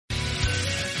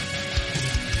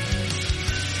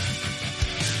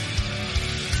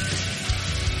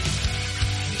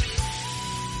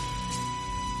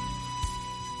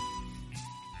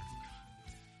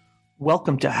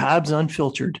Welcome to Habs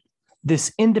Unfiltered.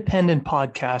 This independent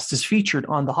podcast is featured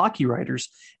on the Hockey Writers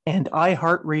and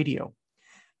iHeartRadio,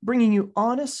 bringing you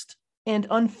honest and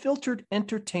unfiltered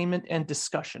entertainment and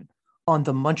discussion on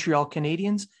the Montreal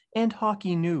Canadiens and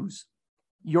hockey news.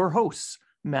 Your hosts,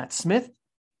 Matt Smith,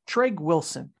 Treg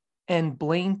Wilson, and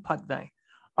Blaine Putvin,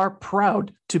 are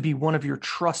proud to be one of your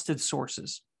trusted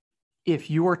sources.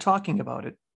 If you are talking about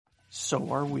it,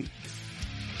 so are we.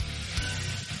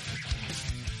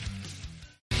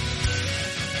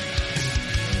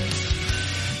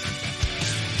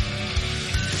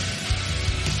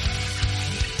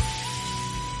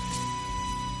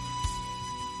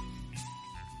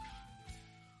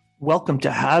 Welcome to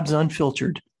Habs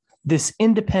Unfiltered. This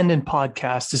independent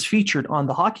podcast is featured on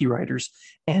the Hockey Writers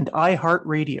and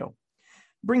iHeartRadio,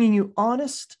 bringing you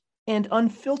honest and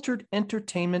unfiltered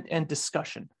entertainment and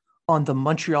discussion on the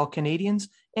Montreal Canadiens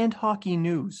and hockey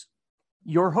news.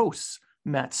 Your hosts,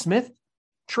 Matt Smith,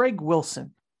 Treg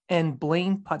Wilson, and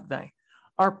Blaine Putvin,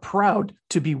 are proud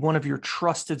to be one of your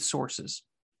trusted sources.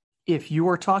 If you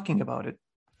are talking about it,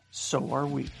 so are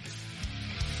we.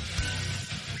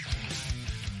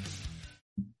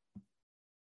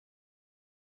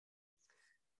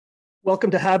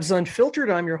 Welcome to Habs Unfiltered.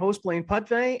 I'm your host, Blaine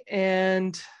Putvin,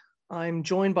 and I'm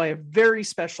joined by a very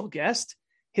special guest.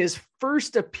 His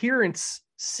first appearance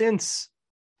since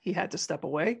he had to step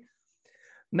away,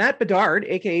 Matt Bedard,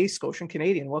 aka Scotian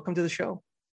Canadian. Welcome to the show.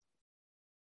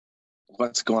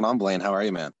 What's going on, Blaine? How are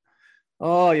you, man?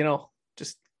 Oh,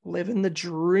 just living the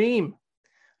dream.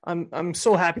 I'm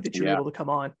so happy that you're able to come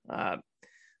on.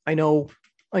 I know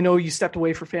you stepped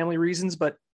away for family reasons,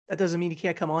 but that doesn't mean you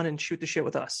can't come on and shoot the shit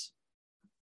with us.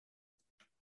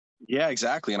 Yeah,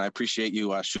 exactly. And I appreciate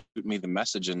you shooting me the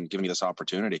message and giving me this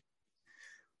opportunity.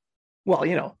 Well,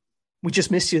 we just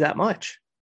missed you that much.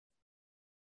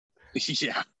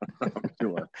 Yeah, I'm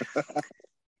sure.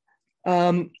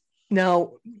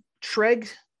 Now, Treg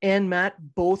and Matt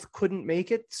both couldn't make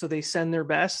it, so they send their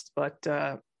best. But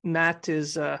Matt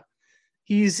is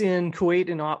he's in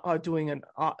Kuwait and doing an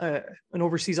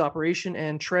overseas operation,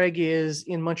 and Treg is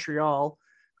in Montreal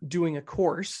doing a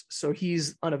course, so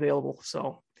he's unavailable.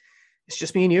 So it's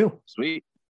just me and you. Sweet.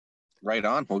 Right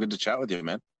on. Well, good to chat with you,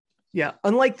 man. Yeah.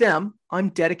 Unlike them, I'm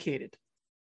dedicated.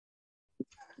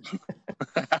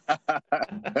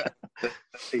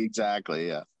 Exactly.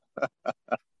 Yeah.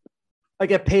 I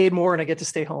get paid more and I get to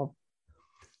stay home.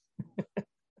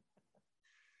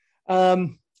 All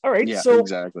right. Yeah, so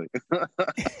exactly.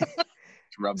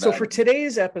 So for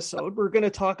today's episode, we're going to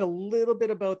talk a little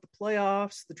bit about the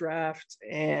playoffs, the draft,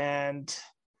 and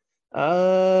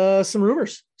some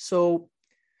rumors. So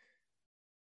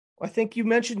I think you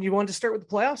mentioned you wanted to start with the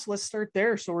playoffs. Let's start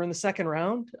there. So we're in the second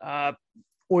round.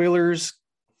 Oilers,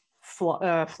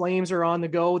 Flames are on the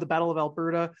go. The Battle of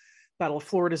Alberta, Battle of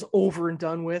Florida is over and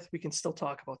done with. We can still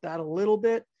talk about that a little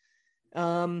bit.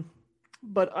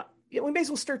 But we may as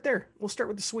well start there. We'll start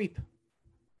with the sweep.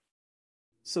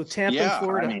 So Tampa and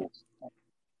Florida.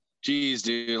 Geez,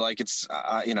 dude, like it's,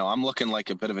 I'm looking like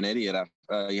a bit of an idiot,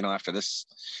 after this,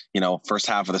 first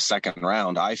half of the second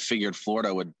round. I figured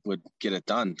Florida would get it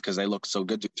done because they look so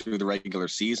good through the regular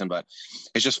season. But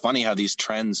it's just funny how these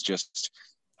trends just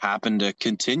happen to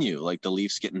continue, like the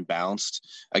Leafs getting bounced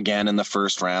again in the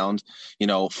first round.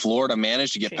 Florida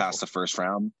managed to get past the first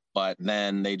round, but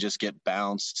then they just get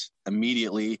bounced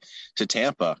immediately to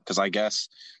Tampa because I guess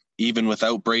even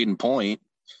without Braden Point,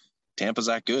 Tampa's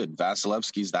that good.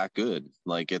 Vasilevsky's that good.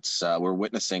 Like it's we're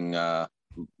witnessing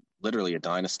literally a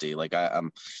dynasty. Like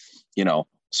I'm,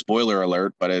 spoiler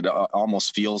alert, but it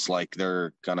almost feels like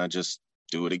they're gonna just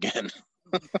do it again.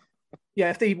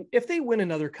 Yeah, if they win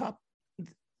another cup,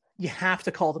 you have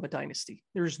to call them a dynasty.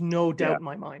 There's no doubt in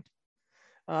my mind.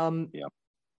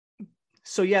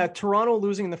 So yeah, Toronto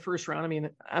losing in the first round. I mean,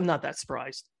 I'm not that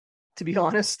surprised, to be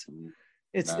honest.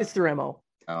 It's their MO.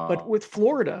 But with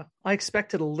Florida, I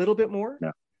expected a little bit more,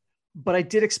 but I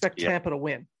did expect Tampa to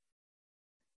win.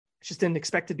 I just didn't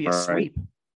expect it to be a sweep.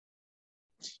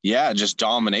 Yeah, just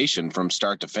domination from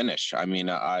start to finish. I mean,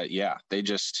 they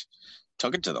just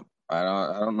took it to them. I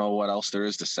don't know what else there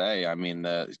is to say. I mean,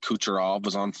 the Kucherov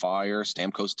was on fire.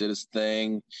 Stamkos did his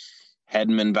thing.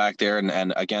 Hedman back there,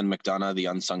 and again, McDonough, the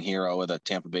unsung hero of the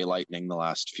Tampa Bay Lightning the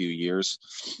last few years.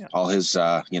 Yeah. All his,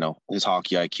 his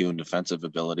hockey IQ and defensive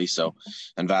ability. So,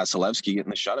 and Vasilevsky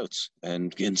getting the shutouts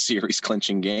and in series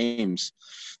clinching games.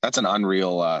 That's an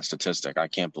unreal statistic. I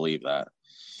can't believe that.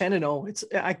 10-0.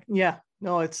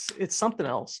 It's something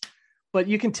else. But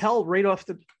you can tell right off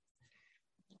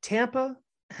Tampa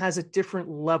has a different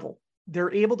level.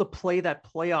 They're able to play that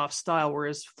playoff style,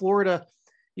 whereas Florida,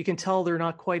 you can tell they're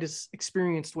not quite as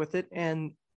experienced with it.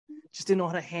 And Just didn't know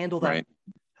how to handle that, Right.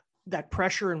 that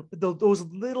pressure and those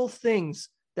little things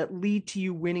that lead to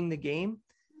you winning the game.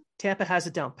 Tampa has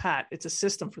it down pat. It's a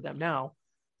system for them now,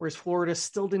 whereas Florida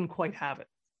still didn't quite have it.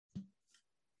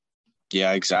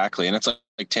 Yeah, exactly. And it's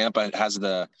like Tampa has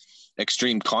the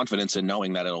extreme confidence in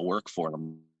knowing that it'll work for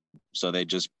them. So they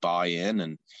just buy in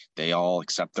and they all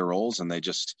accept their roles and they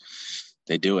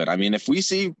do it. I mean, if we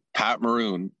see Pat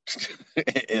Maroon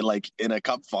in a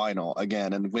cup final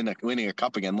again and winning a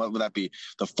cup again, what would that be?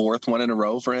 The fourth one in a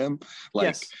row for him?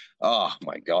 Yes. Oh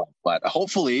my God. But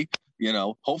hopefully,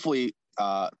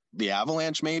 the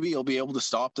Avalanche maybe will be able to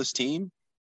stop this team.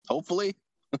 Hopefully.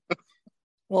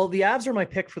 Well, the Avs are my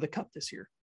pick for the cup this year.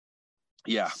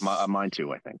 Yeah, mine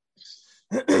too, I think.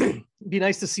 It'd be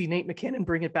nice to see Nate McKinnon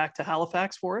bring it back to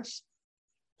Halifax for us.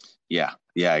 Yeah,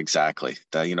 exactly.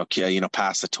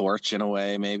 Pass the torch in a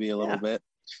way, maybe a little bit.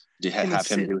 Have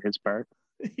him do his part.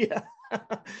 Yeah,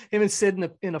 him and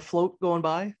Sid in a float going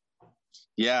by.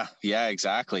 Yeah,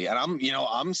 exactly. And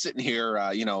I'm sitting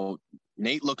here.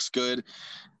 Nate looks good.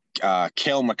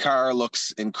 Cale Makar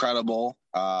looks incredible.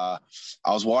 I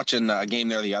was watching a game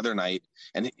there the other night,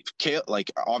 and Cale,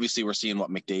 obviously we're seeing what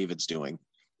McDavid's doing,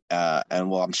 and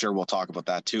I'm sure we'll talk about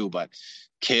that too. But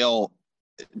Cale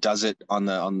does it on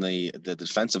the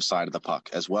defensive side of the puck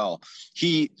as well.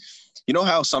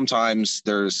 How sometimes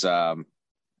there's there'll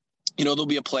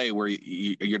be a play where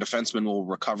your defenseman will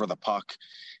recover the puck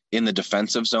in the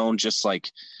defensive zone, just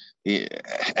like,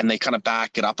 and they kind of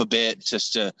back it up a bit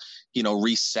just to,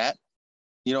 reset.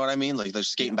 You know what I mean? Like they're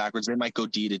skating backwards. They might go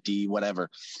D to D, whatever.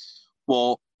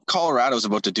 Well, Colorado's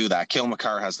about to do that. Cale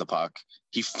Makar has the puck.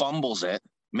 He fumbles it,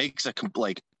 makes a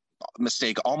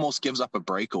mistake, almost gives up a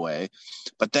breakaway,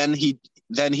 but then he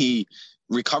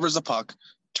recovers the puck,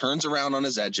 turns around on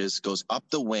his edges, goes up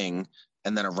the wing,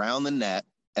 and then around the net,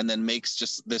 and then makes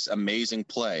just this amazing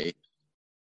play.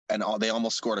 And they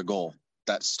almost scored a goal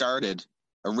that started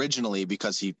originally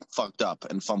because he fucked up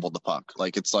and fumbled the puck.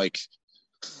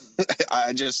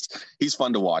 He's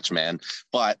fun to watch, man.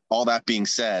 But all that being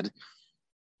said,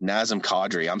 Nazem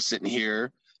Kadri, I'm sitting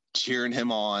here cheering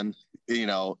him on,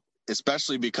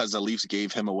 especially because the Leafs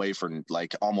gave him away for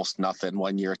almost nothing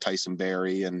one year. Tyson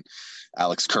Barrie and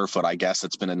Alex Kerfoot, I guess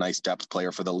it's been a nice depth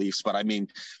player for the Leafs. But I mean,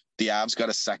 the Avs got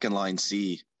a second line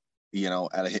C, in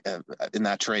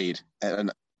that trade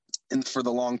and for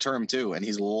the long term too. And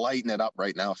he's lighting it up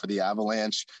right now for the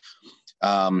Avalanche.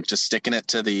 Just sticking it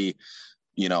to the,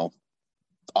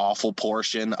 awful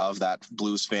portion of that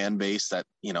Blues fan base that,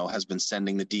 has been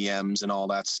sending the DMs and all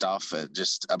that stuff,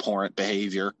 just abhorrent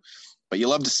behavior. But you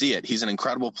love to see it. He's an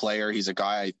incredible player. He's a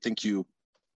guy I think you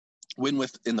win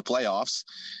with in the playoffs,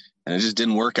 and it just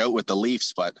didn't work out with the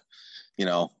Leafs. But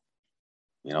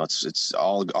it's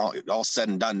all said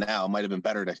and done now. It might have been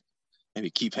better to maybe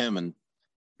keep him and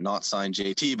not sign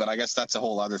JT, but I guess that's a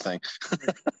whole other thing.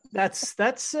 That's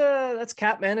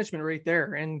cap management right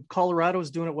there, and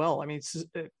Colorado's doing it well. I mean,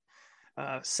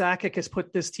 Sakic has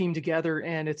put this team together,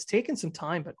 and it's taken some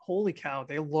time, but holy cow,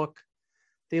 they look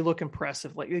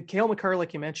impressive. Like Cale Makar,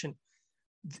 like you mentioned,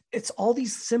 it's all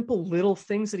these simple little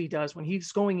things that he does when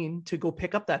he's going in to go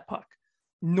pick up that puck.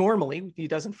 Normally, he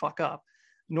doesn't fuck up.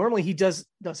 Normally, he does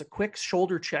a quick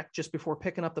shoulder check just before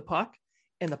picking up the puck,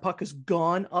 and the puck is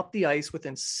gone up the ice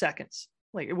within seconds.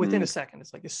 Within a second.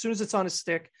 It's like as soon as it's on his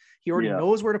stick, he already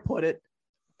knows where to put it.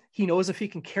 He knows if he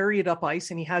can carry it up ice,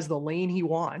 and he has the lane he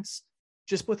wants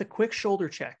just with a quick shoulder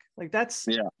check. That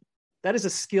is a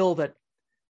skill that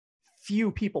few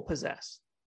people possess.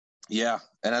 Yeah.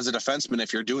 And as a defenseman,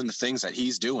 if you're doing the things that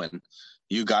he's doing,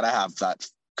 you got to have that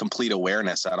complete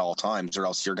awareness at all times, or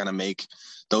else you're going to make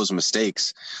those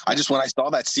mistakes. When I saw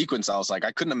that sequence, I was like,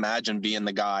 I couldn't imagine being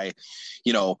the guy,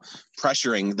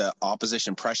 pressuring the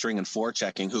opposition, pressuring and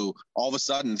forechecking, who all of a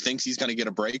sudden thinks he's going to get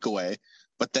a breakaway,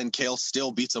 but then Cale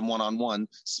still beats him one-on-one,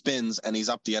 spins, and he's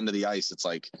up the end of the ice. It's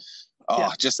like,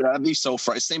 that'd be so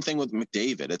same thing with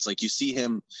McDavid. It's like you see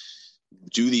him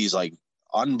do these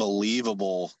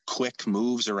unbelievable quick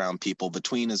moves around people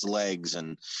between his legs,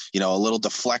 and a little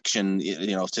deflection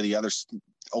to the other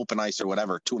open ice or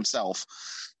whatever to himself,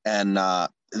 and the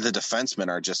defensemen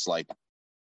are just like,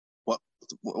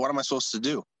 what am I supposed to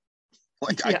do?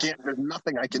 I can't, there's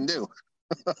nothing I can do.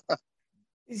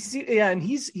 And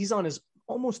he's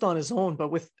almost on his own. But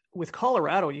with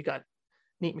Colorado, you got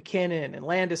Nate McKinnon and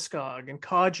Landeskog and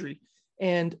Kadri,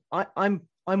 and I'm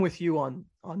with you on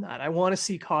that. I want to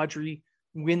see Kadri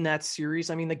win that series.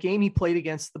 I mean, the game he played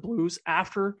against the Blues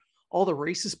after all the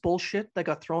racist bullshit that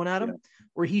got thrown at him,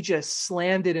 where he just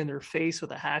slammed it in their face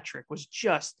with a hat trick, was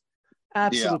just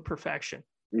absolute perfection.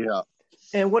 Yeah.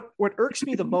 And what irks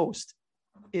me the most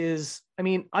is, I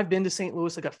mean, I've been to St.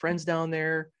 Louis. I got friends down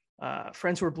there,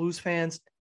 friends who are Blues fans.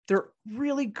 They're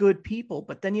really good people,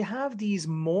 but then you have these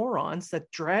morons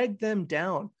that drag them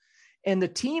down. And the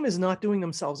team is not doing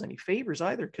themselves any favors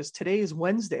either, because today is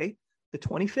Wednesday, the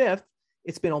 25th.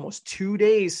 It's been almost 2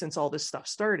 days since all this stuff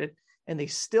started, and they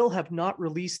still have not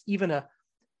released even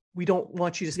we don't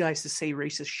want you guys to say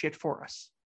racist shit for us.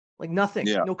 Like nothing,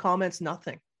 no comments,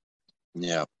 nothing.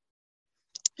 Yeah.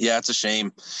 Yeah, it's a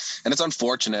shame. And it's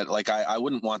unfortunate. Like, I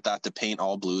wouldn't want that to paint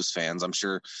all Blues fans. I'm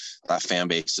sure that fan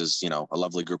base is, a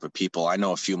lovely group of people. I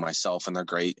know a few myself, and they're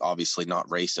great, obviously not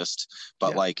racist,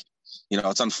 but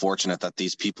it's unfortunate that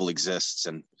these people exist,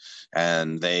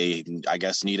 and they, I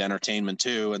guess, need entertainment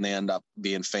too. And they end up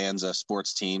being fans of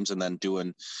sports teams and then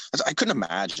I couldn't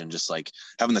imagine just like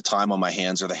having the time on my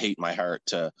hands or the hate in my heart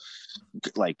to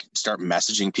like start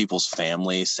messaging people's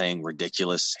families saying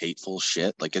ridiculous, hateful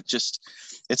shit. Like it's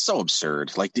so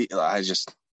absurd. Like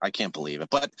I can't believe it.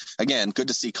 But again, good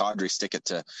to see Kadri stick it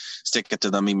to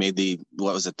them. He made the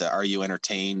 "Are you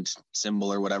entertained"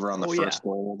 symbol or whatever on the first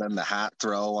goal, then the hat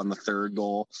throw on the third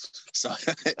goal. So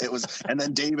it was, and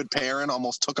then David Perrin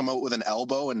almost took him out with an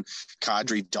elbow, and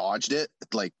Kadri dodged it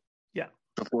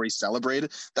before he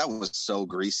celebrated. That was so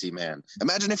greasy, man.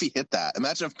 Imagine if he hit that.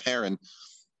 Imagine if Perrin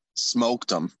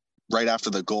smoked him right after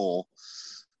the goal.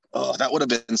 Oh, that would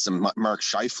have been some Mark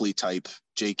Scheifele type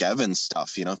Jake Evans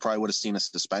stuff, probably would have seen a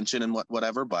suspension and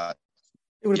whatever, but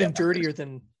it would have been dirtier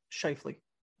than Scheifele.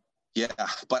 Yeah.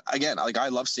 But again, like, I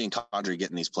love seeing Kadri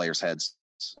getting these players' heads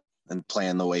and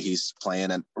playing the way he's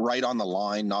playing, and right on the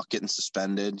line, not getting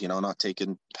suspended, not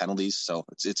taking penalties. So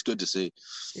it's good to see.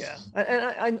 Yeah.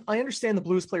 And I understand the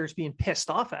Blues players being pissed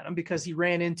off at him because he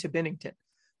ran into Binnington.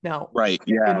 Now, right.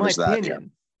 Yeah. In my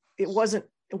opinion, it wasn't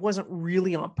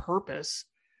really on purpose.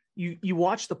 You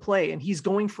watch the play and he's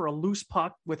going for a loose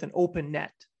puck with an open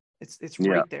net. It's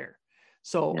right there.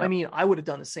 So, I mean, I would have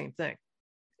done the same thing.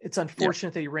 It's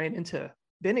unfortunate that he ran into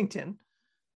Binnington,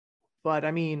 but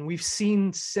I mean, we've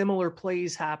seen similar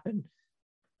plays happen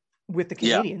with the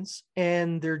Canadians,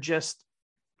 and they're just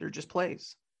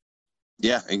plays.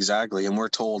 Yeah, exactly. And we're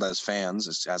told as fans,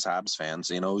 as Habs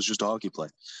fans, it was just a hockey play.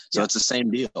 So it's the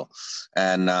same deal.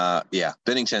 And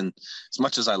Binnington, as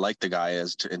much as I like the guy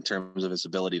in terms of his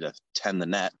ability to tend the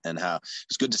net, and how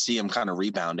it's good to see him kind of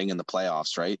rebounding in the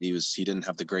playoffs, right? He didn't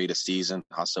have the greatest season.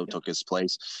 Hasso took his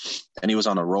place, and he was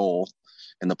on a roll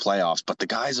in the playoffs, but the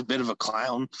guy's a bit of a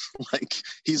clown. Like,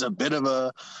 he's a bit of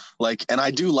a, like, and I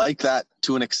do like that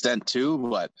to an extent too,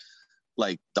 but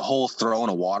like the whole throwing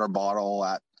a water bottle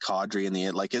at Kadri in the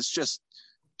end, like, it's just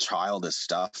childish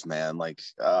stuff, man. Like,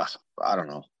 I don't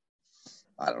know.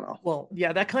 Well,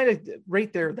 yeah, that kind of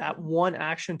right there, that one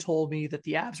action told me that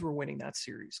the Avs were winning that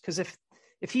series. Because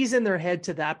if he's in their head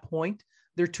to that point,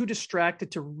 they're too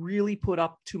distracted to really put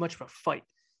up too much of a fight.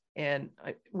 And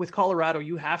with Colorado,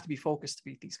 you have to be focused to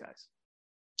beat these guys.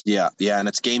 Yeah, and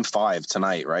it's Game 5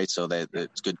 tonight, right? So it's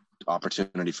a good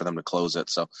opportunity for them to close it.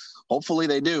 So hopefully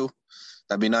they do.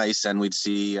 That'd be nice, and we'd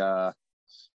see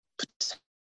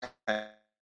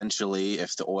potentially,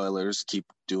 if the Oilers keep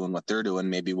doing what they're doing,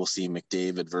 maybe we'll see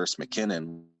McDavid versus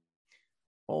McKinnon.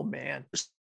 Oh man,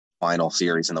 final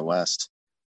series in the West.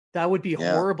 That would be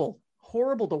horrible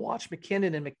to watch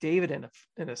McKinnon and McDavid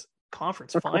in a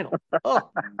conference final. Oh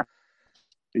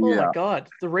my God,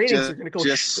 the ratings are going to go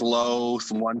just slow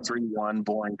 1-3-1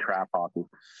 boring crap hockey.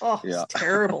 Oh, it's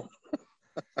terrible.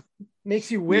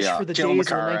 Makes you wish for the days of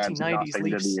the 1990s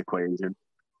Leafs. To the equation.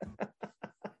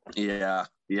 Yeah,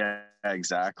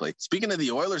 exactly. Speaking of the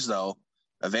Oilers, though,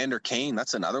 Evander Kane,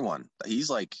 that's another one. He's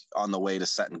like on the way to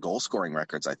setting goal scoring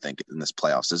records, I think, in this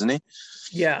playoffs, isn't he?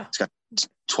 Yeah. He's got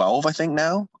 12, I think,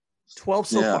 now. 12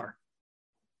 so far.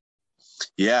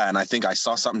 Yeah, and I think I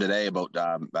saw something today about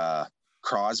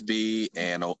Crosby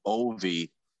and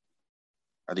Ovi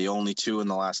are the only two in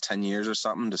the last 10 years or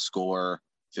something to score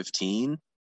 15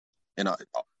 in an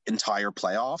entire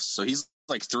playoffs. So he's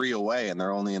like 3 away, and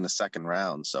they're only in the second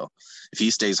round. So if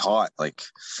he stays hot, like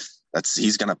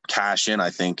he's going to cash in, I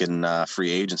think, in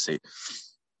free agency.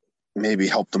 Maybe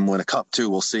help them win a cup too.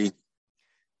 We'll see.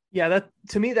 Yeah, that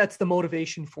to me, that's the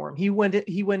motivation for him. He went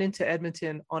into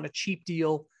Edmonton on a cheap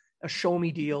deal, a show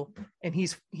me deal, and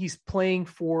he's playing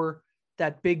for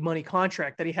that big money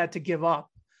contract that he had to give up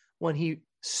when he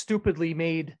stupidly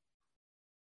made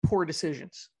poor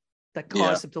decisions that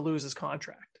caused him to lose his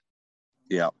contract.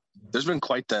 Yeah. There's been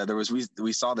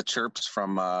we saw the chirps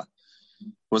from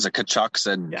was it Kachuk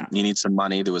said you need some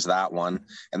money. There was that one.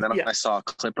 And then I saw a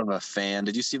clip of a fan.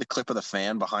 Did you see the clip of the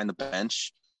fan behind the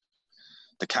bench?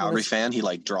 The Calgary fan, he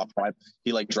dropped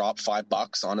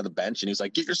 $5 onto the bench, and he was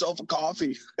like, "Get yourself a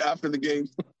coffee after the game."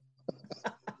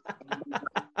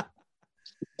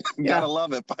 Gotta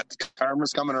love it, but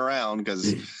karma's coming around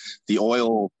because the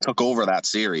Oil took over that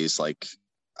series. Like,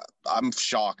 I'm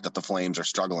shocked that the Flames are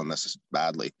struggling this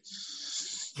badly.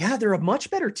 Yeah, they're a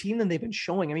much better team than they've been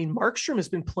showing. I mean, Markstrom has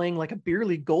been playing like a beer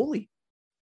league goalie.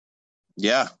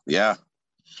 Yeah.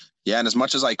 And as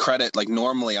much as I credit, like,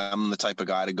 normally I'm the type of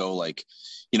guy to go, like,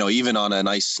 even on a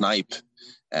nice snipe,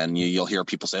 and you'll hear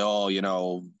people say, oh,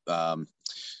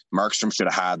 Markstrom should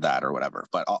have had that or whatever.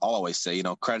 But I'll always say,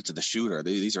 credit to the shooter.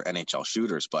 These are NHL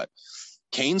shooters. But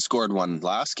Kane scored one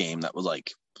last game that was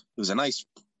like, it was a nice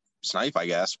snipe, I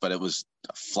guess, but it was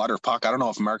a flutter puck. I don't know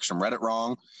if Markstrom read it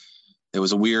wrong. It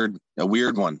was a weird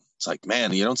one. It's like,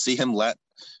 man, you don't see him let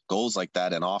goals like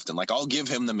that in often. Like, I'll give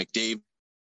him the McDavid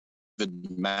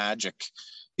magic,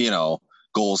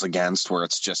 goals against, where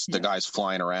it's just the guys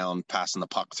flying around, passing the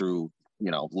puck through,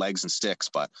 legs and sticks.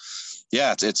 But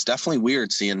yeah, it's definitely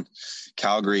weird seeing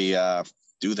Calgary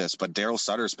do this. But Daryl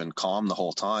Sutter's been calm the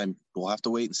whole time. We'll have to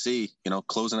wait and see.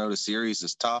 Closing out a series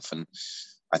is tough, and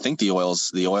I think the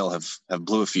Oil have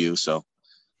blew a few, so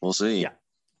we'll see. Yeah.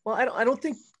 Well, I don't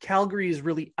think Calgary is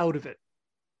really out of it.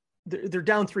 They're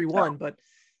down 3-1, but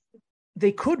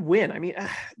they could win. I mean,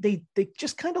 they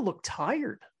just kind of look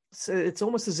tired. So it's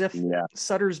almost as if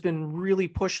Sutter's been really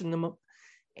pushing them up,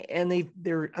 and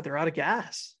they're out of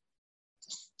gas.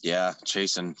 Yeah,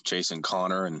 chasing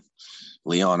Connor and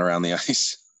Leon around the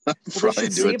ice. Well,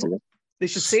 they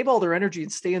should save all their energy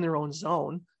and stay in their own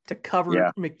zone to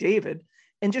cover McDavid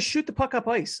and just shoot the puck up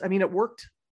ice. I mean, it worked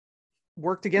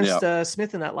against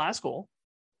Smith in that last goal.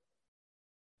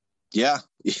 Yeah,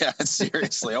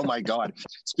 seriously. Oh my God.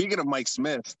 Speaking of Mike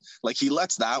Smith, like, he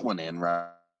lets that one in, right?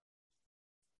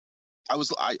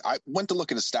 I went to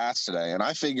look at his stats today, and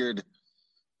I figured,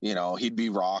 he'd be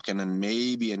rocking and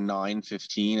maybe a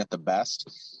 915 at the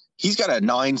best. He's got a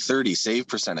 930 save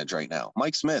percentage right now.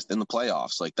 Mike Smith in the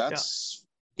playoffs. Like,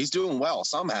 he's doing well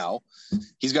somehow.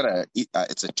 He's got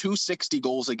it's a 260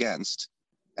 goals against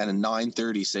and a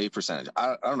 930 save percentage.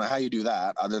 I don't know how you do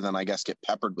that, other than, I guess, get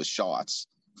peppered with shots.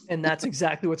 And that's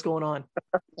exactly what's going on.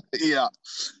 Yeah.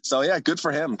 So, good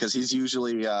for him, because he's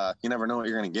usually, you never know what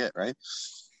you're going to get, right?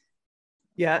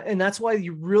 Yeah, and that's why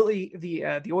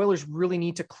the Oilers really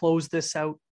need to close this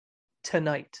out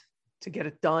tonight to get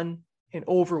it done and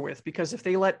over with, because if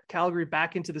they let Calgary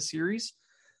back into the series,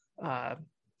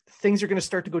 things are going to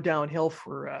start to go downhill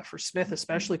for Smith,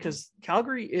 especially because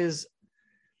Calgary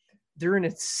they're an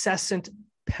incessant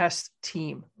pest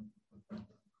team,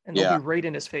 and they'll be right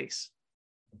in his face.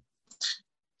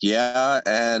 Yeah,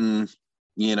 and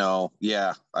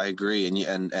I agree,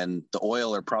 and the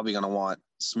Oil are probably going to want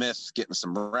Smith getting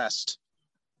some rest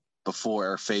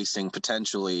before facing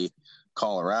potentially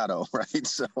Colorado, right?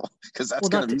 So, because he's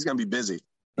going to be busy.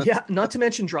 Yeah, not to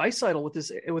mention Draisaitl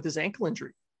with his ankle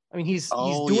injury. I mean, he's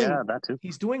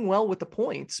doing well with the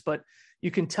points, but you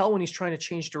can tell when he's trying to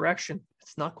change direction,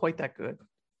 it's not quite that good.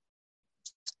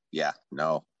 Yeah,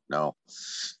 no.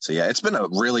 So it's been a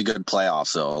really good playoff.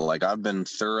 So, like, I've been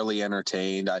thoroughly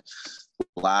entertained.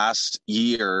 Last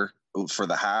year for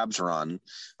the Habs run,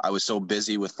 I was so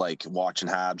busy with, like, watching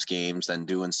Habs games, then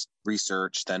doing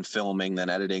research, then filming, then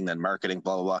editing, then marketing,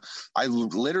 blah, blah, blah. I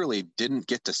literally didn't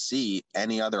get to see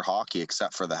any other hockey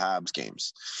except for the Habs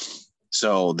games.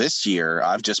 So this year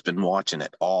I've just been watching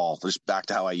it all, just back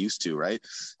to how I used to, right?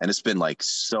 And it's been, like,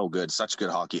 so good, such good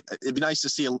hockey. It'd be nice to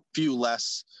see a few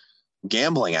less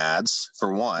gambling ads,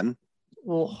 for one,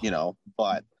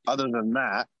 but other than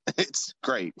that, it's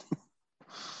great.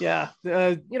 Yeah.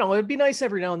 It'd be nice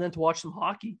every now and then to watch some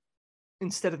hockey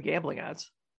instead of the gambling ads.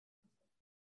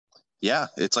 Yeah.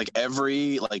 It's like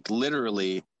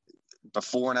literally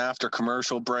before and after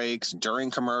commercial breaks,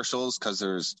 during commercials, because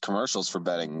there's commercials for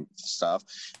betting stuff.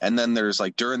 And then there's,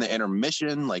 like, during the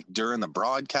intermission, like during the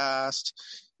broadcast.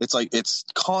 It's like, it's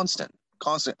constant.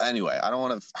 Anyway, I don't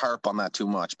want to harp on that too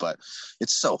much, but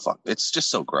it's so it's just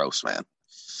so gross, man.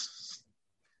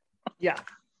 Yeah.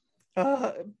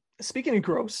 Speaking of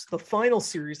gross, the final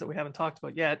series that we haven't talked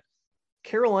about yet,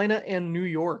 Carolina and New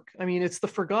York. I mean, it's the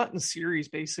forgotten series,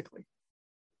 basically.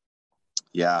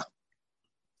 Yeah.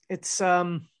 It's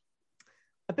I've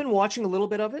been watching a little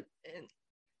bit of it, and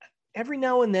every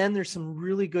now and then there's some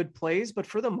really good plays, but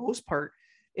for the most part,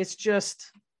 it's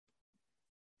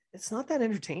not that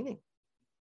entertaining.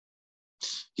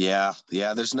 Yeah.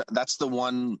 That's the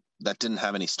one that didn't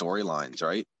have any storylines,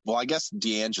 right? Well, I guess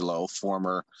D'Angelo,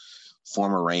 former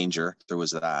Ranger, there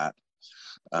was that.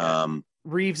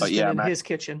 Reeves has been in his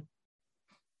kitchen.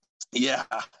 Yeah,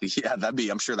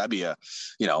 I'm sure that'd be a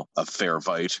fair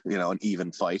fight, an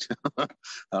even fight. I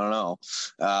don't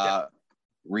know.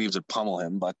 Reeves would pummel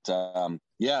him, but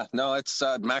Yeah, no, it's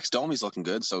Max Domi's looking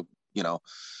good. So,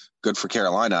 good for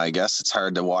Carolina, I guess. It's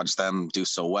hard to watch them do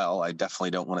so well. I definitely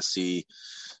don't want to see,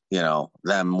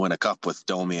 them win a cup with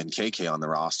Domi and KK on the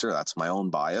roster. That's my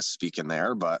own bias speaking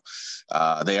there, but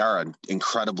they are an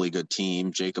incredibly good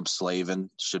team. Jacob Slavin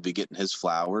should be getting his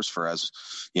flowers for as,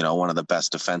 one of the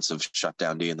best defensive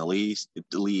shutdown D in the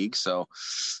league. So,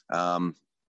 and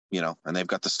they've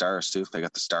got the stars too. They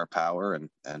got the star power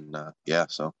and yeah.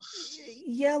 So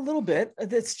yeah, a little bit.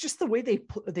 It's just the way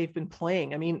they've been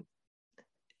playing. I mean,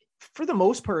 for the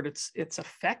most part, it's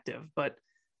effective, but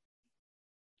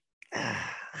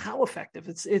how effective?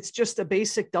 It's just a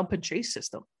basic dump and chase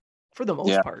system for the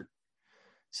most part.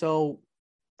 So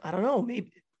I don't know,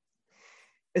 maybe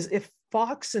as if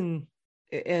Fox and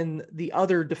the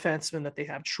other defensemen that they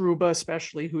have, Trouba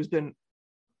especially, who's been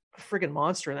a friggin'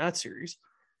 monster in that series.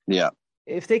 Yeah.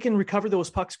 If they can recover those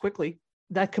pucks quickly,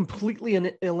 that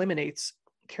completely eliminates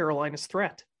Carolina's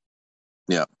threat.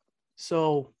 Yeah.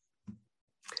 So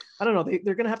I don't know.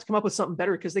 They're going to have to come up with something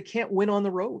better because they can't win on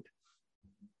the road.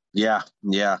 Yeah.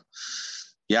 I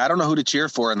don't know who to cheer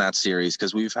for in that series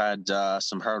because we've had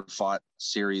some hard-fought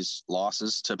series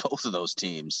losses to both of those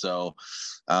teams. So,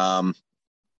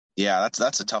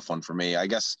 that's a tough one for me. I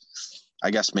guess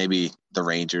maybe the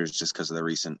Rangers just because of the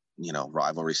recent,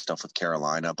 rivalry stuff with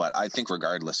Carolina. But I think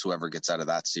regardless, whoever gets out of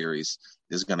that series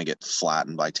is going to get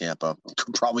flattened by Tampa,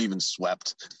 probably even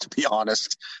swept, to be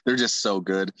honest. They're just so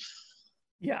good.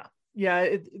 Yeah.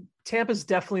 Tampa's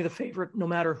definitely the favorite no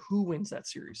matter who wins that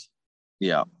series.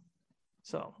 Yeah.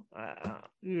 So that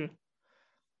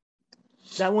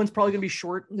one's probably going to be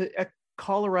short. A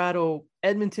Colorado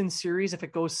Edmonton series, if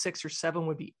it goes 6 or 7,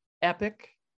 would be epic.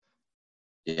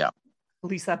 Yeah. At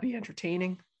least that'd be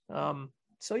entertaining.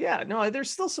 There's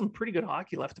still some pretty good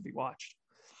hockey left to be watched.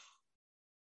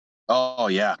 Oh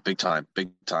yeah, big time.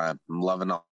 I'm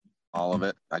loving all of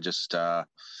it. I just,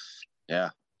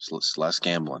 just less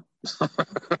gambling.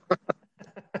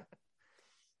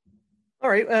 All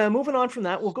right, moving on from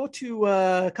that, we'll go to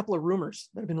a couple of rumors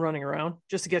that have been running around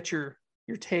just to get your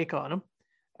take on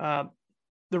them.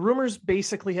 The rumors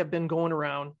basically have been going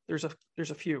around. There's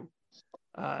a few.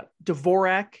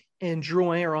 Dvorak and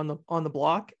Drouin are on the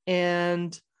block,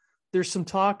 and there's some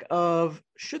talk of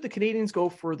should the Canadians go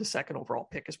for the second overall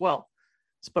pick as well.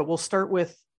 But we'll start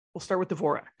with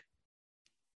Dvorak.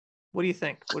 What do you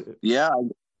think? Yeah.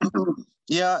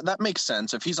 Yeah, that makes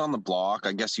sense. If he's on the block,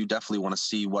 I guess you definitely want to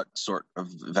see what sort of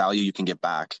value you can get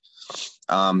back.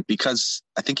 Because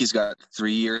I think he's got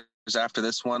 3 years after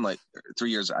this one, like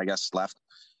 3 years, I guess, left.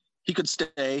 He could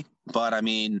stay, but I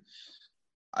mean,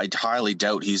 I highly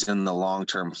doubt he's in the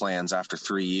long-term plans after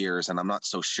 3 years, and I'm not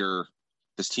so sure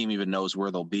this team even knows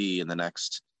where they'll be in the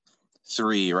next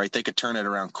 3, right? They could turn it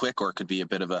around quick, or it could be a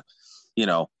bit of a, I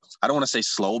don't want to say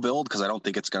slow build because I don't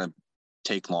think it's going to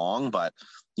take long, but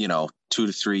 2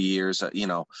 to 3 years,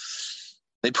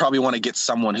 they probably want to get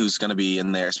someone who's going to be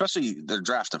in there, especially they're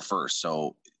drafting first.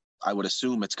 So I would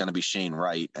assume it's going to be Shane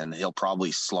Wright, and he'll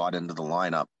probably slot into the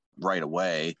lineup right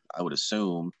away, I would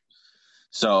assume.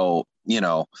 So, you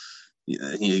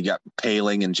got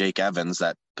Paling and Jake Evans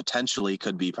that potentially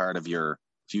could be part of your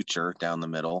future down the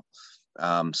middle.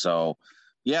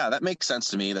 That makes sense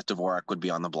to me that Dvorak would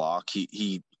be on the block.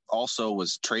 He also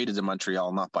was traded to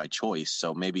Montreal, not by choice.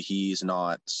 So maybe he's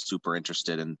not super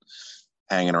interested in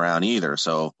hanging around either.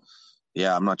 So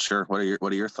yeah, I'm not sure. What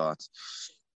are your thoughts?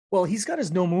 Well, he's got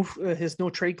his no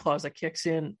trade clause that kicks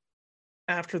in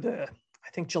after I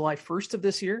think July 1st of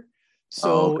this year.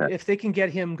 So if they can get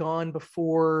him gone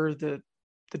before the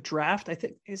draft, I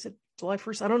think, is it July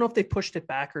 1st? I don't know if they pushed it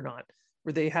back or not,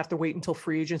 where they have to wait until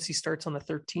free agency starts on the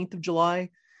 13th of July.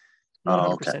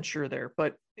 Not 100% sure there,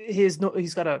 but he's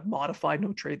got a modified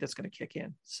no trade that's going to kick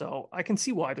in. So I can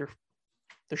see why they're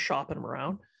shopping him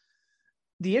around.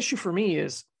 The issue for me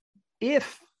is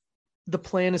if the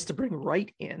plan is to bring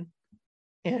Wright in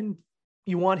and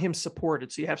you want him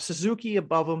supported. So you have Suzuki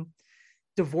above him,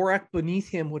 Dvorak beneath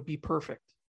him would be perfect.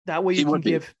 That way you can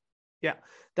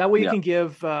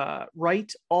give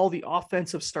Wright all the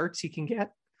offensive starts he can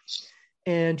get.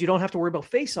 And you don't have to worry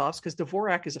about faceoffs because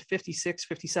Dvorak is a 56,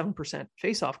 57%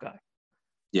 faceoff guy.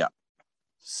 Yeah.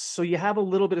 So you have a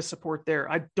little bit of support there.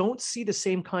 I don't see the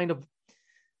same kind of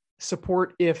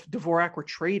support if Dvorak were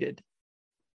traded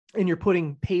and you're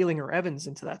putting Paling or Evans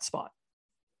into that spot.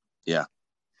 Yeah.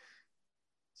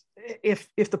 If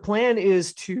the plan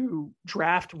is to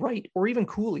draft Wright or even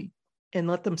Cooley and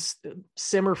let them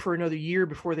simmer for another year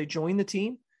before they join the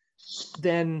team,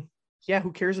 then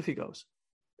who cares if he goes?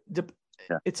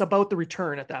 It's about the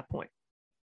return at that point.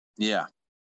 Yeah.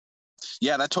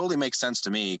 Yeah, that totally makes sense to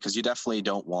me, because you definitely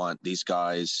don't want these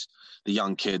guys, the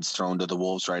young kids, thrown to the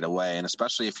wolves right away. And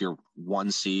especially if your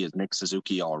 1C is Nick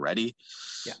Suzuki already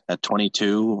Yeah. at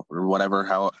 22 or whatever,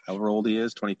 however old he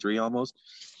is, 23 almost,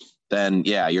 then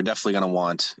yeah, you're definitely going to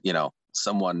want,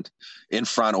 someone in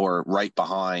front or right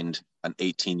behind an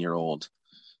 18-year-old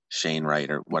Shane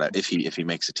Wright or whatever, if he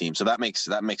makes a team. So that makes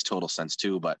total sense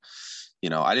too. But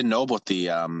I didn't know about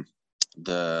the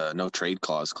no trade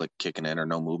clause kicking in, or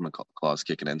no movement clause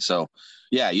kicking in. So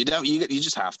yeah, you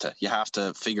just have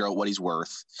to figure out what he's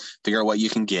worth, figure out what you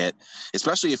can get,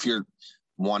 especially if you're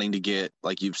wanting to get,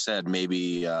 like you've said,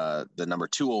 maybe the number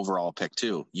 2 overall pick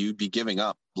too. You'd be giving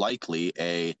up likely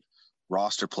a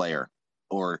roster player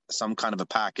or some kind of a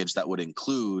package that would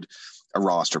include a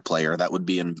roster player that would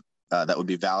be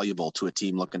valuable to a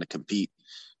team looking to compete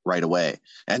right away.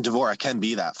 And Dvorak can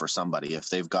be that for somebody if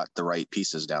they've got the right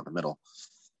pieces down the middle.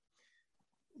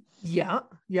 Yeah,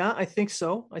 I think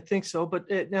so.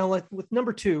 But now, like with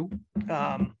number 2,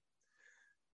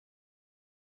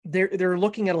 they're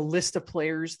looking at a list of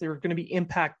players. They're going to be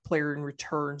impact player in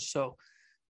return. So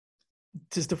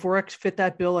does Dvorak fit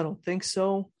that bill? I don't think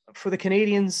so. For the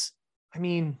Canadians, I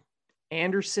mean,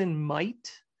 Anderson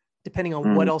might, depending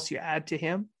on what else you add to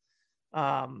him.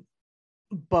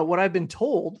 But what I've been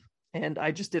told, and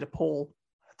I just did a poll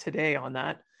today on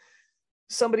that,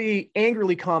 somebody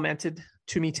angrily commented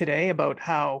to me today about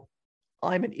how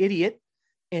I'm an idiot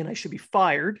and I should be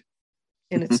fired,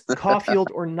 and it's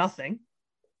Caulfield or nothing.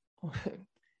 And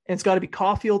it's got to be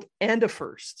Caulfield and a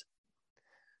first.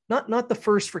 Not the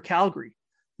first for Calgary.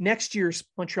 Next year's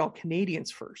Montreal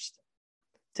Canadiens first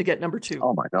to get number 2.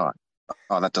 Oh my God.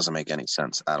 Oh, that doesn't make any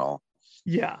sense at all.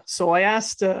 Yeah. So I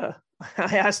asked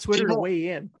Twitter to weigh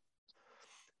in.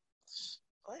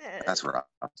 That's rough.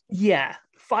 Yeah.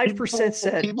 5%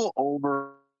 said people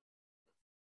over.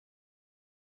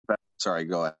 Sorry,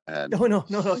 go ahead.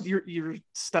 No. You're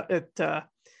stuck at.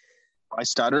 I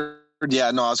stuttered.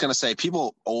 Yeah, no, I was going to say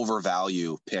people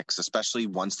overvalue picks, especially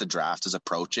once the draft is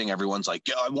approaching. Everyone's like,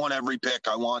 yeah, I want every pick.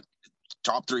 I want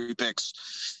top 3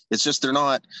 picks. It's just you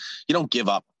don't give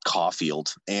up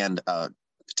Caulfield and a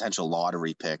potential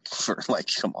lottery pick for, like,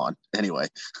 come on. Anyway.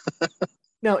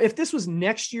 Now, if this was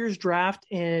next year's draft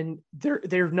and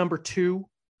they're number 2,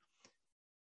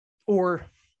 or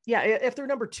yeah, if they're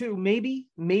number 2, maybe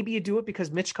you do it because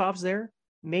Michkov's there.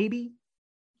 Maybe.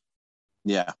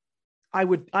 Yeah. I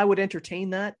would entertain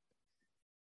that.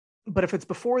 But if it's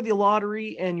before the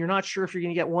lottery and you're not sure if you're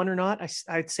going to get one or not,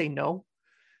 I'd say no.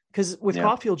 Because with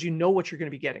Caulfield, you know what you're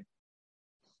going to be getting.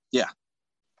 Yeah.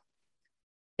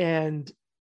 And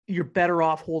you're better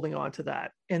off holding on to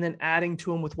that and then adding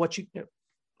to him with what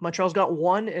Montreal's got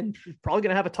 1 and probably going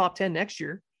to have a top 10 next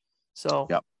year. So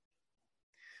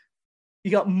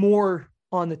you got more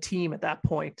on the team at that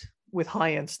point with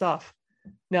high-end stuff.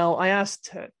 Now, I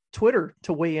asked Twitter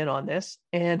to weigh in on this,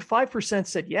 and 5%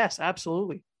 said, yes,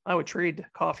 absolutely. I would trade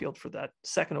Caulfield for that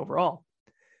 2nd overall.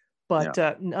 But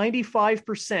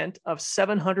 95% of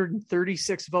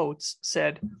 736 votes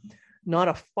said, not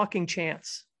a fucking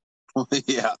chance.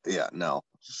 Yeah, no.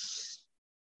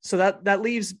 So that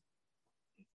leaves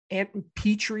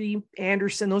Petrie,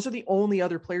 Anderson. Those are the only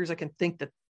other players I can think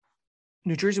that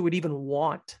New Jersey would even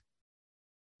want.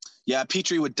 Yeah,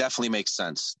 Petrie would definitely make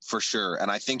sense for sure. And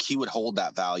I think he would hold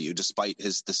that value despite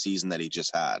the season that he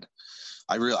just had.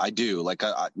 I do. Like,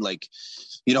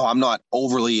 I'm not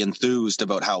overly enthused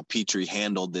about how Petrie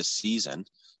handled this season,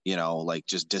 like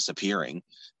just disappearing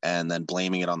and then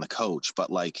blaming it on the coach. But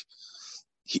like,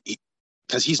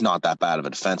 because he's not that bad of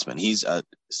a defenseman. He's an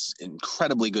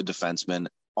incredibly good defenseman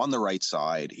on the right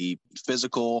side. He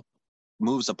physical,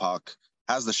 moves a puck,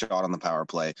 has the shot on the power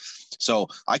play. So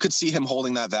I could see him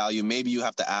holding that value. Maybe you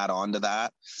have to add on to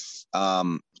that.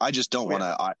 I just don't want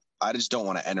to. I just don't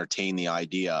want to entertain the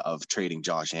idea of trading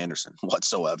Josh Anderson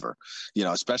whatsoever.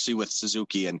 Especially with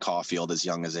Suzuki and Caulfield as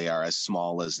young as they are, as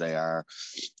small as they are.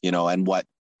 And what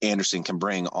Anderson can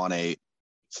bring on a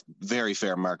very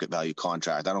fair market value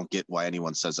contract. I don't get why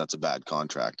anyone says that's a bad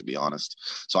contract, to be honest.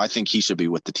 So I think he should be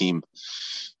with the team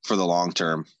for the long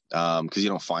term, because you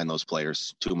don't find those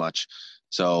players too much.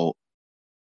 So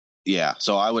yeah,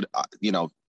 so I would,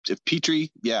 if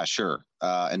Petrie, yeah, sure.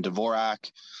 And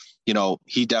Dvorak,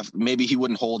 maybe he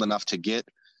wouldn't hold enough to get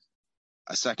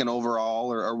a 2nd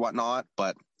overall or whatnot,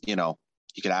 but you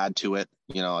could add to it.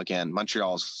 Again,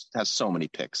 Montreal has so many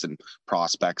picks and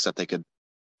prospects that they could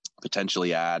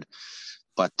potentially add,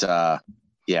 but I'm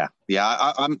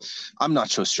not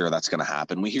so sure that's going to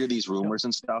happen. We hear these rumors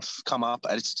and stuff come up.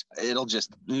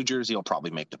 New Jersey will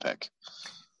probably make the pick.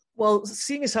 Well,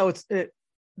 seeing as how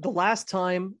the last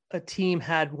time a team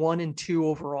had 1 and 2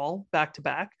 overall back to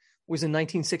back was in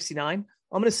 1969.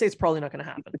 I'm going to say it's probably not going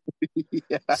to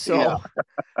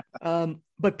happen.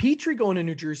 But Petrie going to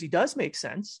New Jersey does make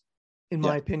sense, in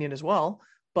my opinion, as well.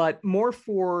 But more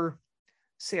for,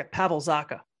 say, a Pavel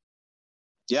Zacha.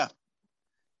 Yeah.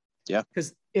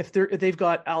 Because if they've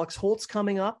got Alex Holtz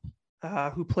coming up,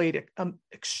 who played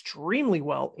extremely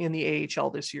well in the AHL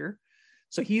this year.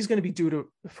 So he's going to be due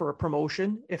for a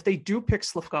promotion. If they do pick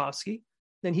Slafkovsky,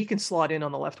 then he can slot in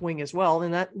on the left wing as well.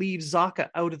 And that leaves Zacha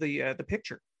out of the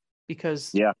picture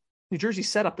because New Jersey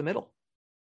set up the middle.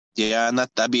 Yeah, and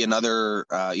that'd be another,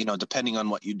 depending on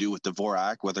what you do with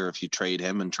Dvorak, whether if you trade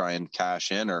him and try and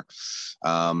cash in, or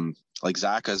like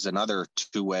Zacha's another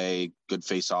two-way, good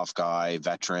face-off guy,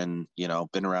 veteran,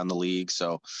 been around the league.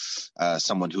 So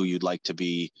someone who you'd like to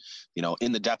be,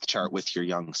 in the depth chart with your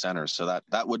young centers. So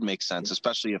that would make sense,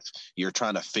 especially if you're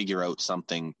trying to figure out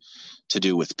something to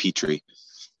do with Petrie,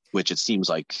 which it seems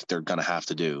like they're going to have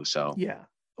to do. So yeah,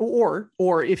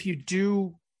 or if you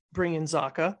do bring in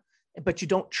Zacha, but you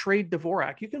don't trade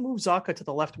Dvorak, you can move Zacha to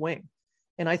the left wing.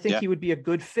 And I think he would be a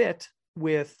good fit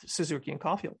with Suzuki and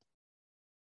Caulfield.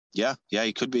 Yeah,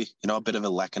 he could be, a bit of a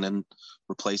Lehkonen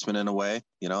replacement in a way,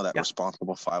 that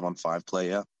responsible 5-on-5 play.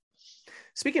 Yeah.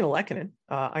 Speaking of Lehkonen,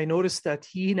 I noticed that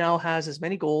he now has as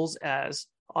many goals as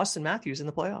Austin Matthews in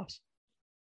the playoffs.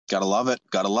 Gotta love it.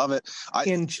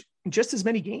 In just as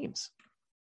many games.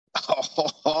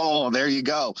 Oh, there you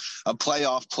go. A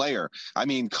playoff player. I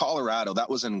mean, Colorado, that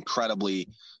was an incredibly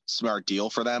smart deal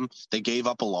for them. They gave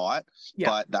up a lot,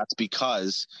 but that's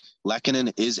because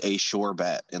Lehkonen is a sure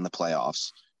bet in the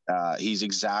playoffs. He's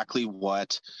exactly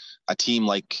what a team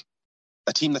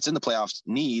that's in the playoffs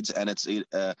needs, and it's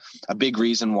a big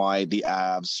reason why the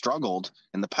Avs struggled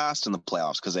in the past in the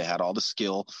playoffs, because they had all the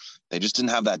skill. They just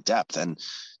didn't have that depth. And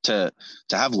to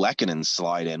have Lehkonen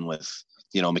slide in with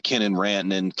McKinnon,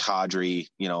 Rantanen, Kadri,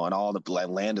 and all the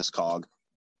Landeskog,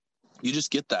 you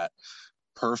just get that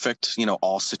perfect,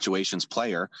 all situations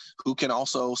player who can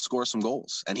also score some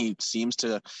goals. And he seems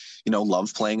to,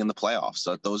 love playing in the playoffs.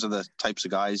 So those are the types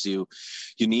of guys you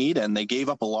need. And they gave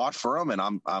up a lot for him. And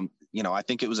I'm I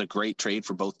think it was a great trade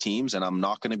for both teams. And I'm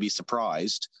not going to be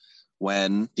surprised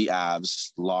when the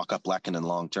Avs lock up Lehkonen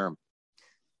long term.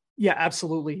 Yeah,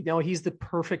 absolutely. No, he's the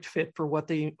perfect fit for what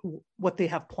they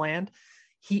have planned.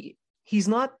 He's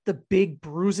not the big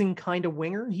bruising kind of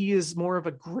winger. He is more of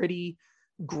a gritty,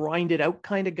 grinded out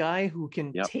kind of guy who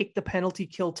can take the penalty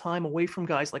kill time away from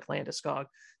guys like Landeskog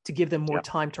to give them more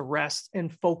time to rest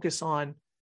and focus on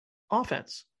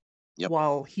offense.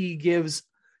 While he gives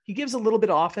a little bit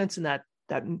of offense in that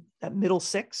middle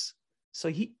six. So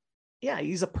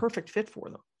he's a perfect fit for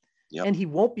them. And he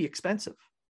won't be expensive.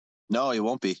 No, he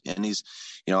won't be. And he's,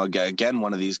 again,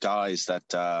 one of these guys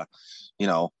that,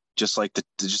 just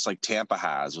like Tampa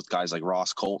has with guys like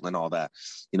Ross Colton and all that,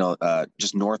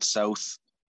 just north-south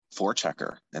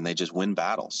forechecker, and they just win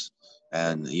battles.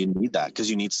 And you need that because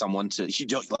you need someone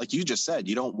like you just said,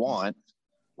 you don't want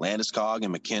Landeskog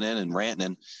and McKinnon and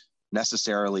Rantanen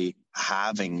necessarily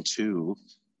having to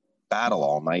battle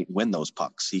all night, win those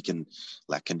pucks.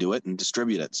 Leck can do it and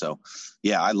distribute it. So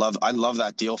I love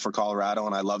that deal for Colorado,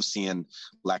 and I love seeing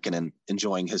Lehkonen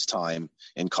enjoying his time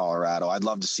in Colorado. I'd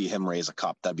love to see him raise a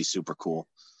cup. That'd be super cool.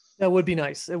 That would be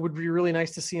nice. It would be really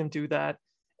nice to see him do that.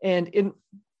 And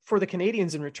for the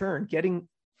Canadians in return, getting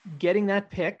that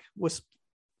pick was,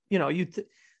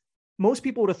 most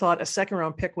people would have thought a second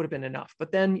round pick would have been enough,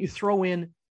 but then you throw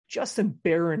in Justin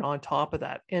Barron on top of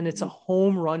that, and it's a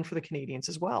home run for the Canadians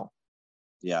as well.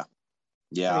 Yeah.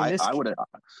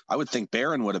 I would think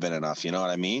Barron would have been enough. You know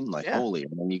what I mean? Holy,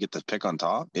 and then you get the pick on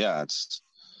top. Yeah.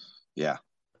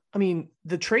 I mean,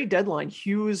 the trade deadline,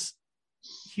 Hughes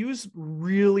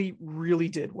really, really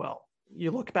did well.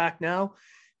 You look back now,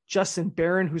 Justin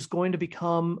Barron, who's going to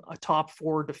become a top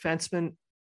 4 defenseman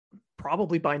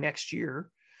probably by next year,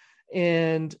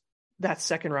 and that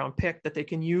second round pick that they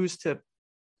can use to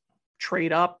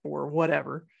trade up or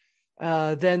whatever.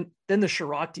 Then the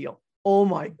Sherratt deal. Oh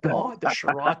my God, the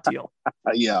Sherratt deal.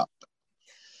 Yeah.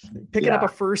 Picking up a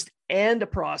first and a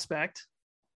prospect.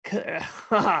 Yeah.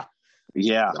 Wow.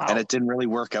 And it didn't really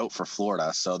work out for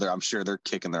Florida. So I'm sure they're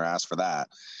kicking their ass for that.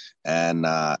 And,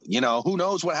 who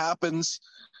knows what happens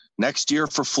next year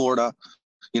for Florida.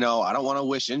 I don't want to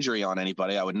wish injury on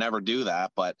anybody. I would never do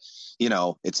that. But,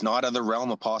 it's not out of the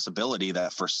realm of possibility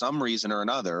that for some reason or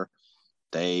another,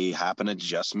 they happen to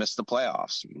just miss the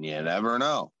playoffs. You never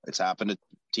know. It's happened to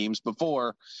teams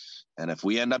before. And if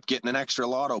we end up getting an extra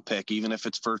lotto pick, even if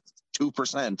it's for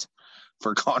 2%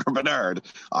 for Connor Bedard,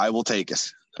 I will take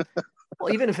it.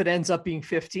 Well, even if it ends up being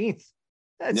 15th,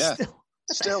 that's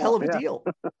That's a hell of a deal.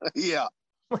 Yeah.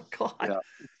 Oh my God. Yeah.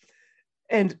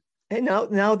 And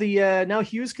now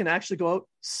Hughes can actually go out,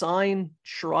 sign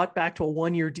Sherratt back to a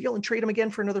 1-year deal and trade him again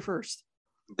for another first.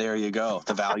 There you go.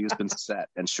 The value's been set,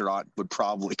 and Sherratt would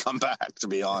probably come back, to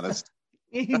be honest.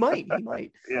 He might.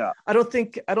 Yeah. I don't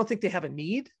think they have a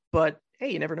need, but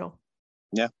hey, you never know.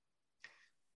 Yeah.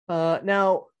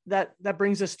 Now that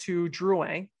brings us to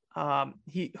Drouin.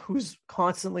 Who's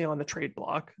constantly on the trade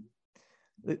block.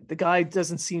 The guy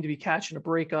doesn't seem to be catching a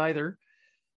break either.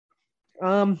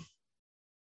 It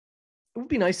would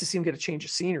be nice to see him get a change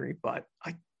of scenery, but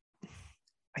I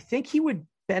think he would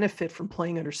benefit from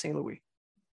playing under St. Louis.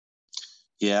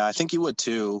 Yeah, I think he would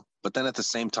too. But then at the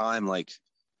same time, like,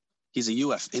 he's a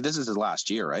UFA. This is his last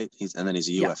year, right? He's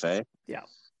a UFA. Yeah.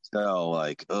 So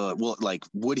like,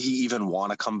 would he even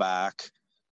want to come back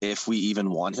if we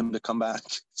even want him to come back?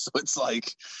 So it's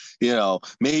like,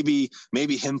 maybe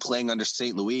him playing under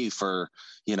St. Louis for,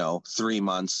 3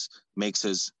 months makes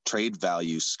his trade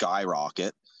value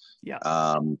skyrocket.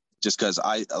 Yeah. Just because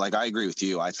I agree with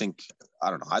you. I think, I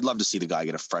don't know, I'd love to see the guy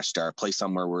get a fresh start, play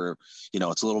somewhere where,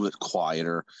 it's a little bit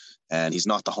quieter and he's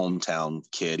not the hometown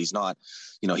kid. He's not,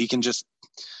 he can just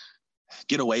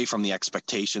get away from the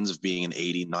expectations of being an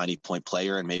 80, 90 point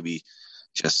player and maybe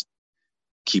just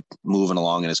keep moving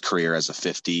along in his career as a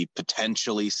 50,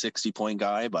 potentially 60 point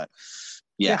guy. But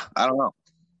yeah, I don't know.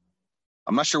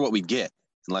 I'm not sure what we'd get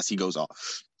unless he goes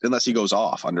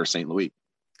off under St. Louis.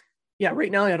 Yeah,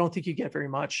 right now I don't think you get very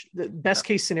much. The best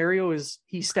case scenario is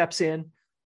he steps in,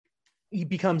 he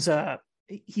becomes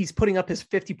he's putting up his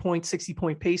 50 point, 60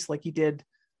 point pace like he did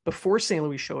before St.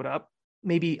 Louis showed up,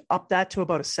 maybe up that to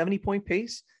about a 70 point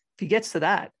pace. If he gets to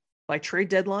that by trade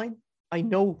deadline, I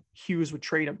know Hughes would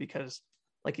trade him because,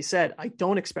 like you said, I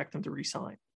don't expect him to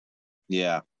re-sign.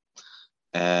 Yeah.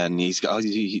 And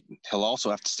he'll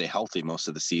also have to stay healthy most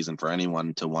of the season for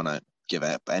anyone to want to give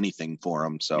up anything for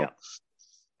him. So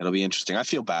it'll be interesting. I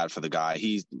feel bad for the guy.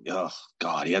 He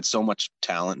had so much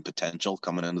talent and potential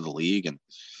coming into the league, and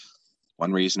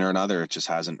one reason or another, it just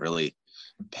hasn't really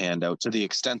panned out to the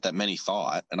extent that many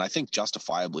thought. And I think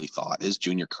justifiably thought his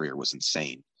junior career was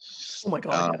insane. Oh my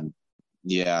God.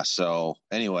 Yeah. So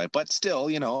anyway, but still,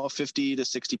 a 50 to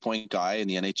 60 point guy in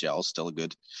the NHL is still a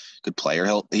good player.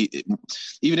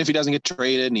 Even if he doesn't get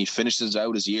traded and he finishes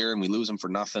out his year and we lose him for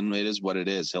nothing, it is what it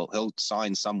is. He'll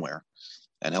sign somewhere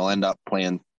and he'll end up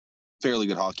playing fairly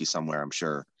good hockey somewhere, I'm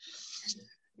sure.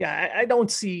 Yeah. I don't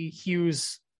see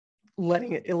Hughes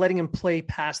letting him play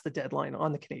past the deadline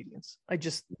on the Canadiens. I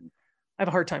have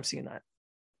a hard time seeing that.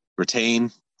 Retain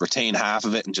half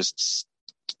of it and just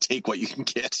take what you can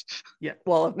get. Yeah.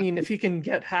 Well, I mean, if he can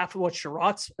get half of what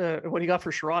what he got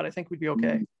for Sherratt, I think we'd be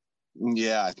okay.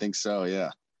 Yeah, I think so. Yeah.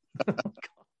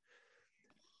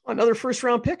 Another first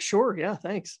round pick. Sure. Yeah.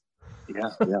 Thanks. Yeah.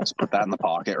 Let's put that in the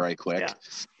pocket right quick.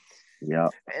 Yeah.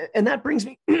 And that brings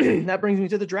me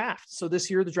to the draft. So this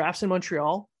year, the draft's in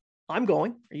Montreal. I'm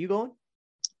going. Are you going?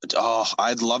 Oh,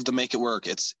 I'd love to make it work.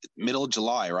 It's middle of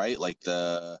July, right? Like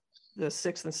the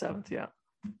 6th and 7th. Yeah.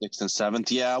 6th and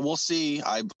 7th. Yeah, we'll see.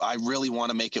 I really want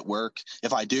to make it work.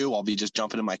 If I do, I'll be just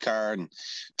jumping in my car and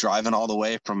driving all the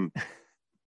way from.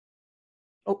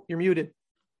 Oh, you're muted.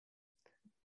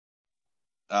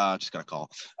 Just got a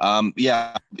call.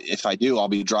 Yeah, if I do, I'll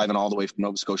be driving all the way from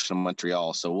Nova Scotia to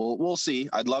Montreal. So we'll see.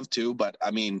 I'd love to, but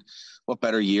I mean, what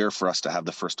better year for us to have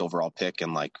the first overall pick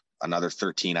and like another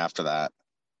 13 after that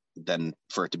than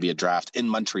for it to be a draft in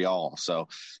Montreal. So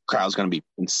crowd's going to be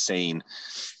insane.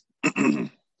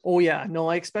 Oh yeah, no,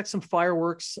 I expect some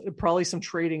fireworks, probably some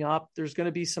trading up. There's going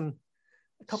to be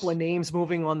a couple of names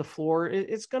moving on the floor.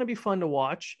 It's going to be fun to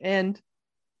watch, and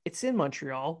it's in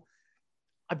Montreal.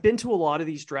 I've been to a lot of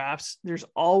these drafts. There's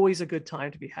always a good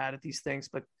time to be had at these things,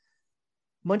 but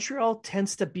Montreal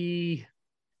tends to be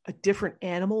a different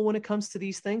animal when it comes to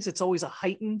these things. It's always a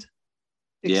heightened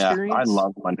experience. Yeah, I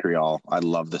love Montreal. I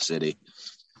love the city.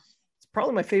 It's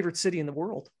probably my favorite city in the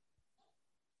world.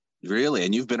 Really?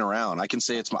 And you've been around. I can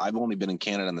say I've only been in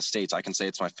Canada and the States. I can say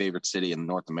it's my favorite city in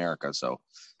North America. So,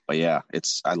 but yeah,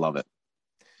 I love it.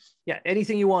 Yeah.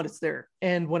 Anything you want, it's there.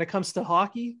 And when it comes to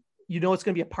hockey, it's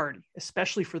going to be a party,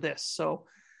 especially for this. So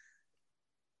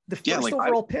the first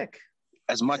overall pick.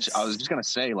 I was just going to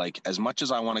say, like, as much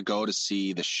as I want to go to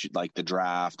see the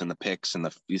draft and the picks and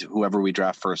whoever we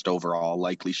draft first overall,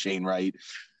 likely Shane Wright.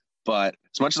 But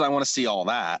as much as I want to see all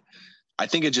that, I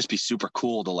think it'd just be super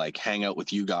cool to like hang out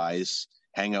with you guys,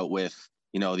 hang out with,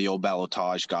 the old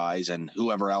Balotage guys and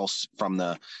whoever else from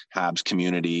the Habs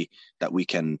community that we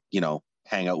can,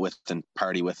 hang out with and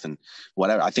party with and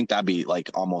whatever. I think that'd be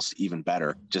like almost even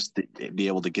better just to be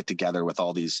able to get together with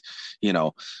all these,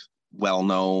 well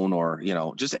known, or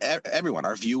just everyone,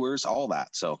 our viewers, all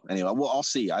that. So anyway, well, I'll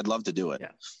see. I'd love to do it.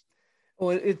 Yeah.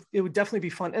 Well, it would definitely be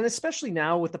fun, and especially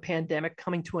now with the pandemic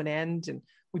coming to an end, and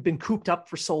we've been cooped up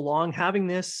for so long. Having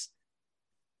this,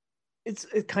 it's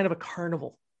kind of a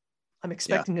carnival. I'm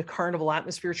expecting a carnival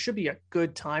atmosphere. It should be a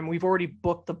good time. We've already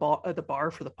booked the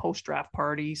bar for the post draft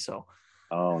party, so.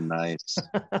 Oh, nice.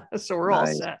 So we're all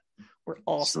set. We're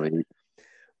all Sweet. set.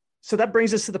 So that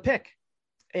brings us to the pick,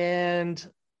 and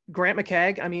Grant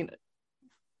McCagg. I mean,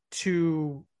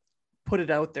 to put it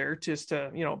out there, just to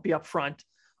be upfront,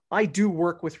 I do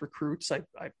work with recruits. I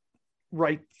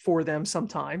write for them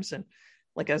sometimes, and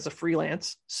like as a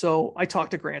freelance. So I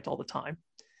talk to Grant all the time.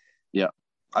 Yeah,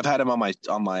 I've had him on my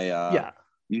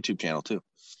YouTube channel too.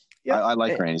 Yeah, I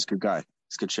like Grant. He's a good guy.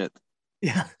 He's good shit.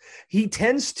 Yeah, he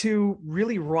tends to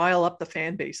really rile up the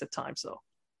fan base at times, though.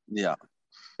 Yeah.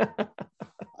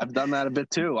 I've done that a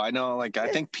bit too. I know, I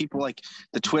think people, like,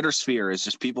 the Twitter sphere is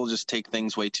just, people just take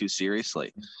things way too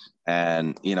seriously.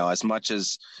 And, as much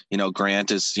as,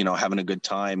 Grant is, having a good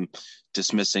time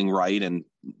dismissing Wright and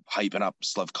hyping up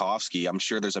Slavkovsky, I'm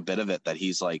sure there's a bit of it that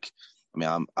he's like, I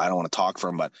don't want to talk for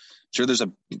him, but I'm sure there's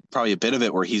probably a bit of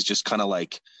it where he's just kind of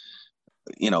like,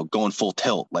 going full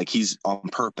tilt, like he's on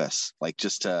purpose, like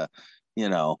just to,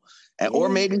 or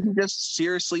maybe he just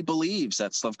seriously believes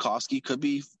that Slavkovsky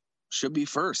should be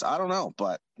first. I don't know,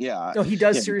 but yeah. No, he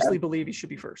does seriously believe he should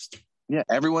be first. Yeah,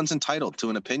 everyone's entitled to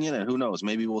an opinion, and who knows?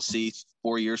 Maybe we'll see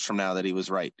 4 years from now that he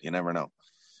was right. You never know.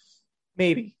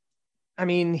 Maybe. I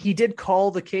mean, he did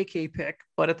call the KK pick,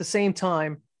 but at the same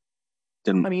time,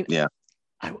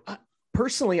 I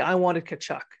personally, I wanted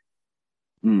Kachuk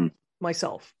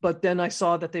myself, but then I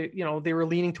saw that they were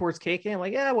leaning towards KK. I'm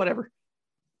like, yeah, whatever.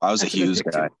 I was a Hughes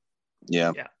guy.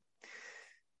 Yeah.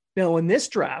 Now in this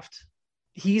draft,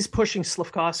 he's pushing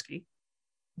Slavkovsky,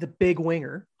 the big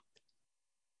winger,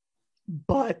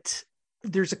 but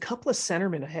there's a couple of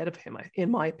centermen ahead of him, in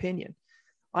my opinion.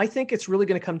 I think it's really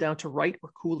going to come down to Wright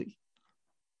or Cooley.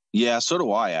 Yeah, so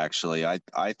do I, actually.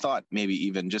 I thought maybe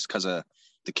even just because of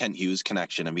the Kent Hughes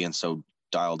connection and being so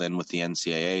dialed in with the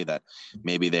NCAA that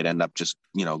maybe they'd end up just,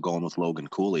 going with Logan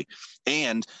Cooley.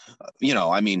 And,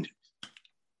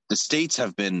 the States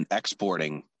have been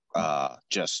exporting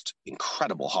just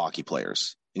incredible hockey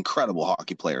players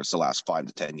the last 5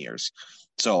 to 10 years.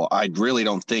 So I really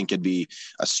don't think it'd be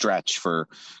a stretch for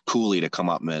Cooley to come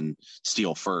up and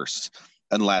steal first,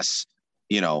 unless,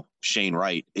 Shane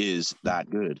Wright is that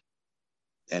good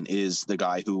and is the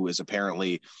guy who is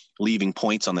apparently leaving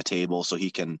points on the table so he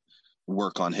can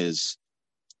work on his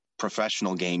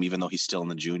professional game, even though he's still in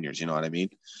the juniors. You know what I mean?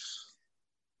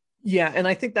 Yeah. And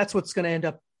I think that's what's going to end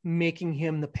up making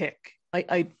him the pick.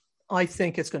 I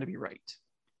think it's going to be Wright.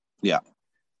 Yeah.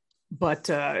 But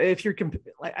if you're,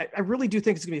 I really do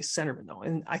think it's going to be a centerman, though.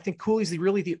 And I think Cooley's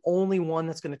really the only one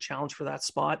that's going to challenge for that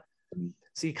spot.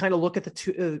 So you kind of look at the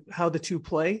two, how the two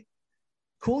play.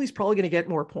 Cooley's probably going to get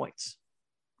more points,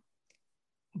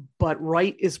 but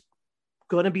Wright is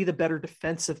going to be the better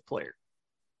defensive player.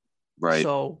 Right.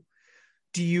 So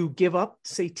do you give up,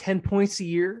 say, 10 points a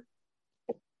year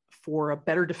for a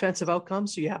better defensive outcome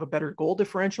so you have a better goal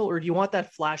differential, or do you want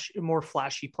that more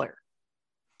flashy player?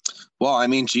 Well,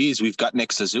 we've got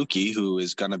Nick Suzuki, who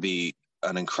is going to be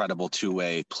an incredible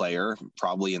two-way player,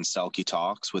 probably in Selke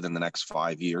talks within the next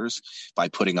 5 years, by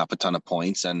putting up a ton of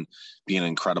points and being an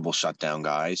incredible shutdown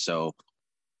guy. So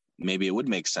maybe it would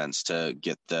make sense to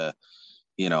get the,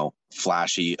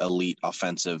 flashy elite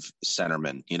offensive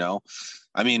centerman.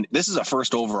 This is a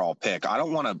first overall pick. I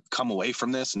don't want to come away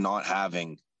from this not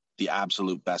having the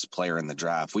absolute best player in the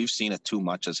draft. We've seen it too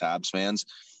much as Habs fans,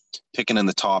 picking in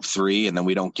the top 3 and then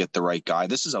we don't get the right guy.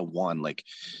 This is a 1. Like,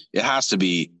 it has to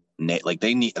be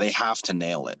they have to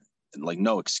nail it. Like,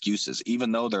 no excuses,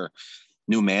 even though they're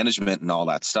new management and all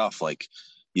that stuff. Like,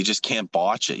 you just can't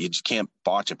botch it. You just can't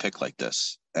botch a pick like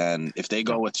this. And if they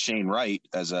go with Shane Wright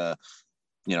as a,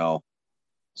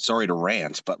 sorry to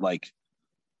rant, but we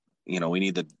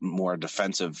need the more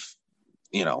defensive,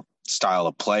 style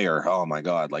of player. Oh my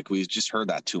God. Like, we just heard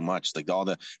that too much. Like,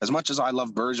 as much as I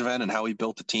love Bergevin and how he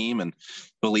built the team and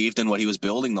believed in what he was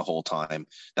building the whole time,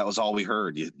 that was all we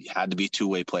heard. You had to be a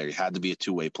two-way player. You had to be a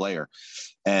two-way player.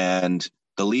 And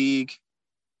the league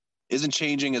isn't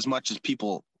changing as much as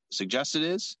people suggest it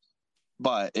is,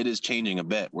 but it is changing a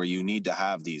bit where you need to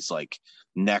have these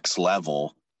next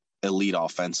level elite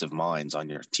offensive minds on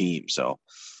your team. So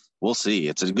we'll see.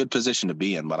 It's a good position to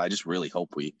be in, but I just really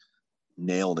hope we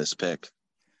nail this pick.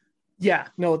 Yeah,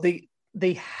 no, they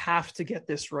have to get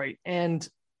this right. And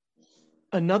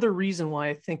another reason why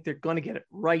I think they're going to get it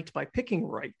right by picking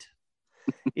Wright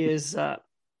is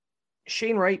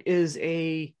Shane Wright is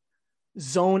a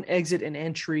zone exit and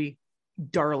entry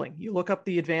darling. You look up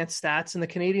the advanced stats, and the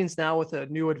Canadians now with a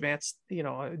new advanced, a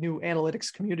new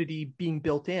analytics community being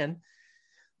built in,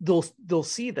 they'll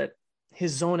see that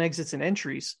his zone exits and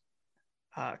entries,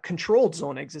 controlled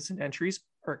zone exits and entries,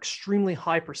 are extremely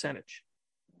high percentage.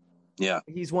 Yeah.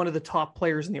 He's one of the top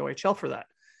players in the OHL for that.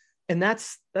 And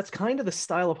that's kind of the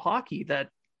style of hockey that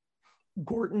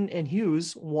Gorton and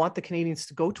Hughes want the Canadians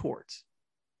to go towards.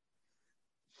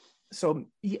 So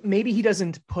maybe he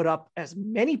doesn't put up as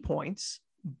many points,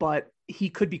 but he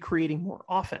could be creating more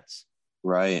offense.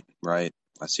 Right. I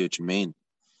see what you mean.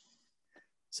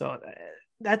 So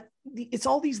that it's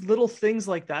all these little things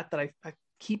like that I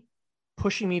keep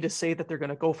pushing me to say that they're going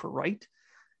to go for Wright,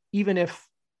 even if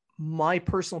my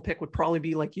personal pick would probably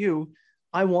be like you.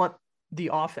 I want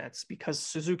the offense because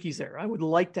Suzuki's there. I would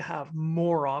like to have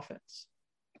more offense.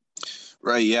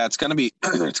 Right. Yeah. It's going to be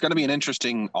an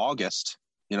interesting August,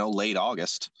 late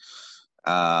August,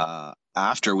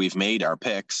 after we've made our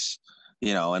picks,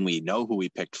 and we know who we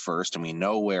picked first, and we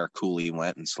know where Cooley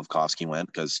went and Slafkovsky went,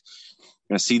 because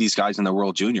you're going to see these guys in the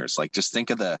World Juniors. Like, just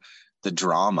think of the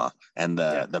drama and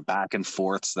the back and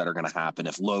forths that are going to happen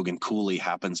if Logan Cooley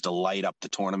happens to light up the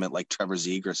tournament like Trevor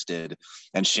Zegras did,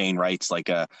 and Shane Wright's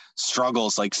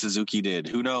struggles like Suzuki did.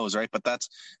 Who knows, right? But that's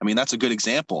a good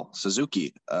example.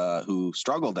 Suzuki, who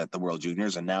struggled at the World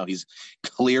Juniors, and now he's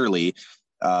clearly,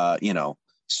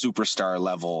 superstar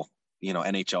level,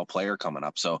 NHL player coming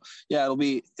up. So yeah, it'll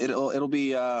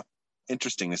be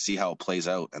interesting to see how it plays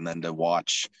out, and then to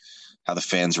watch how the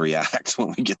fans react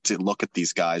when we get to look at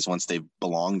these guys once they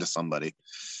belong to somebody.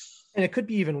 And it could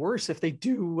be even worse if they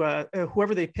do,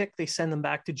 whoever they pick, they send them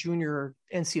back to junior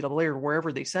NCAA or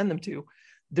wherever they send them to.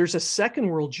 There's a second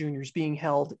World Juniors being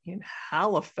held in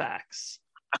Halifax.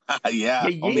 Yeah,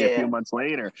 only a few months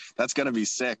later. That's going to be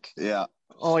sick. Yeah.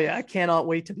 Oh yeah. I cannot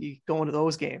wait to be going to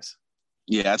those games.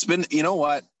 Yeah. It's been,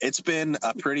 it's been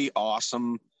a pretty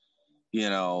awesome,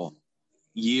 year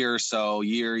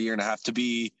and a half to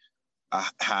be a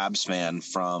Habs fan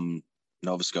from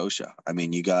Nova Scotia. I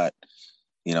mean, you got,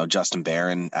 Justin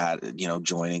Barron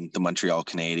joining the Montreal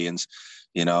Canadiens,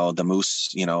 the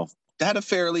Moose, they had a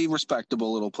fairly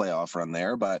respectable little playoff run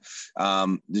there, but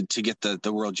to get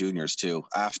the World Juniors too,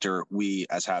 after we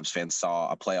as Habs fans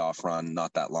saw a playoff run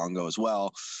not that long ago as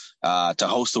well, to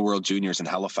host the World Juniors in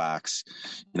Halifax,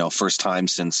 first time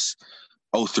since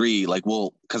 2003,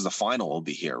 because the final will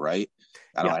be here, right?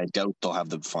 I doubt they'll have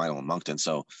the final in Moncton.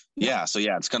 So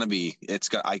it's going to be,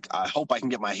 I hope I can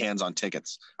get my hands on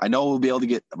tickets. I know we'll be able to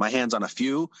get my hands on a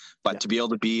few, but to be able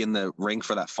to be in the rink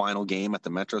for that final game at the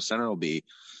Metro Center will be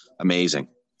amazing.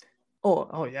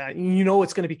 Oh yeah.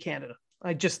 It's going to be Canada.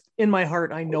 In my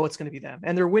heart, I know it's going to be them,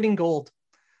 and they're winning gold.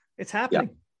 It's happening.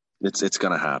 Yeah. It's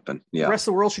going to happen. Yeah. The rest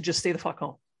of the world should just stay the fuck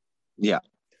home. Yeah.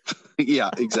 Yeah,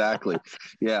 exactly.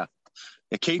 Yeah.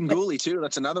 Caden Gooley too.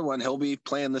 That's another one. He'll be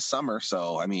playing this summer.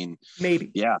 So,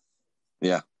 maybe. Yeah.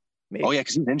 Yeah. Maybe. Oh yeah.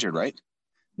 Cause he's injured, right?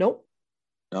 Nope.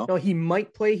 No, he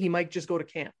might play. He might just go to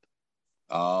camp.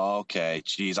 Okay.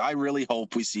 Geez. I really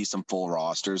hope we see some full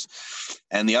rosters.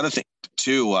 And the other thing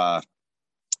too,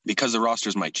 because the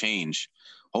rosters might change,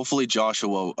 hopefully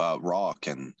Joshua Raw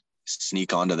can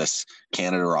sneak onto this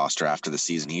Canada roster after the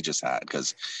season he just had.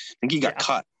 Cause I think he got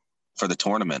cut for the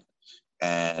tournament.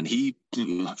 And he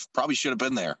probably should have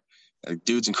been there.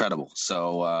 Dude's incredible.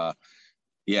 So,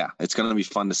 it's going to be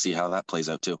fun to see how that plays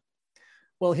out too.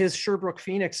 Well, his Sherbrooke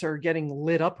Phoenix are getting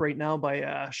lit up right now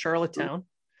by Charlottetown.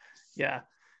 Yeah.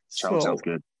 Charlottetown's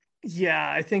good. Yeah,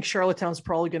 I think Charlottetown's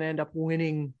probably going to end up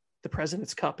winning the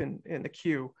President's Cup in the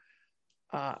Q.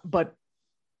 But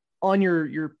on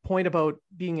your point about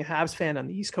being a Habs fan on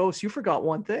the East Coast, you forgot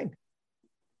one thing.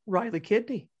 Riley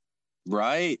Kidney.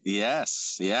 Right.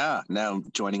 Yes. Yeah. Now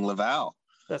joining Laval.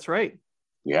 That's right.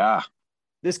 Yeah.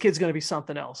 This kid's going to be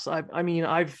something else.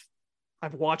 I've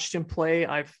watched him play.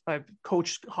 I've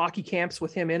coached hockey camps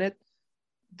with him in it.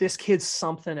 This kid's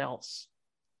something else.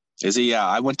 Is he? Yeah.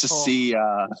 I went to see,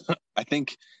 I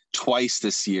think twice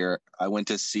this year, I went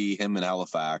to see him in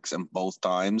Halifax, and both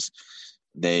times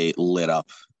they lit up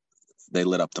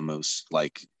the Moose.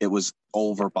 Like, it was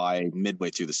over by midway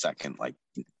through the second,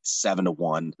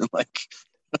 7-1,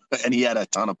 and he had a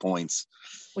ton of points.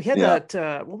 Well, he had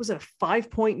that, what was it, a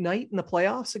 5-point night in the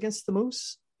playoffs against the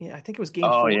Moose? Yeah, I think it was game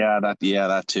 4.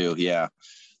 That too. Yeah,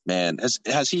 man.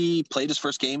 Has he played his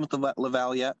first game with the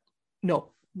Laval yet?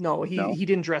 No, he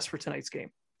didn't dress for tonight's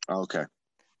game. Okay.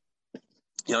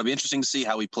 It'll be interesting to see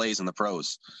how he plays in the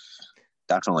pros.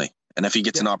 Definitely. And if he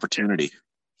gets an opportunity.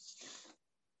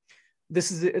 This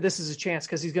is a chance,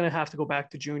 because he's going to have to go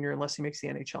back to junior unless he makes the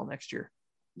NHL next year.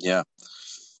 Yeah.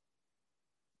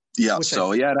 Yeah.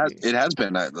 So yeah, it has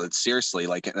been seriously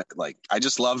like I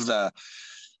just love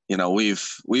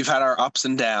we've had our ups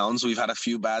and downs. We've had a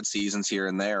few bad seasons here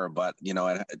and there, but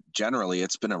generally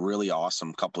it's been a really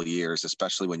awesome couple of years,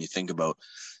 especially when you think about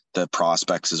the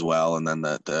prospects as well. And then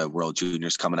the World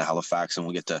Juniors coming to Halifax, and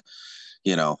we'll get to,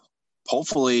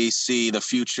 hopefully see the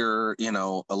future,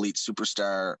 elite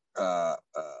superstar,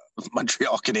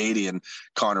 Montreal Canadian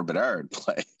Connor Bedard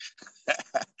play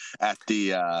at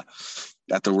the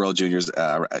World Juniors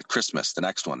at Christmas, the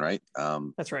next one, right?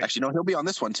 That's right. Actually, no, he'll be on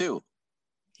this one too.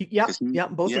 Both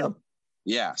of them.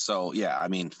 Yeah. So yeah, I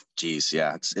mean, geez,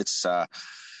 yeah, it's going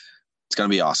to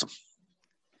be awesome.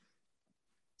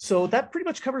 So that pretty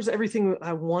much covers everything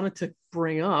I wanted to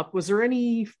bring up. Was there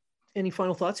any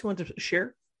final thoughts you wanted to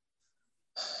share?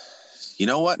 You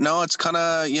know what? No, it's kind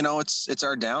of, it's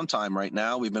our downtime right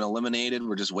now. We've been eliminated.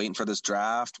 We're just waiting for this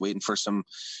draft, waiting for some,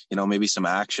 maybe some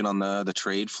action on the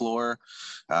trade floor.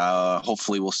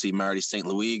 Hopefully we'll see Marty St.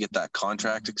 Louis get that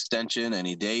contract extension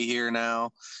any day here now,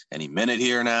 any minute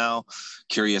here now.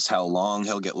 Curious how long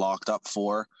he'll get locked up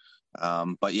for.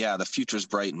 But yeah, the future's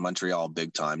bright in Montreal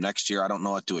big time. Next year, I don't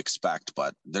know what to expect,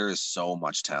 but there is so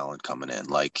much talent coming in,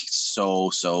 like so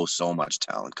much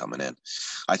talent coming in.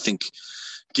 I think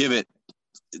give it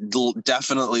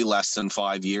definitely less than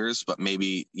 5 years, but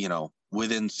maybe,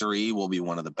 within 3 we'll be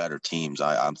one of the better teams.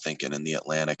 I'm thinking in the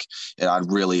Atlantic. And I'd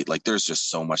really there's just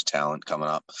so much talent coming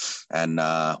up. And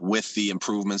with the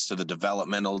improvements to the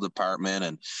developmental department,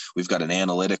 and we've got an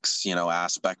analytics,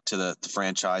 aspect to the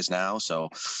franchise now. So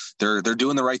they're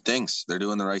doing the right things. They're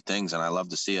doing the right things. And I love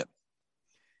to see it.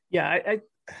 Yeah.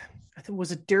 I think,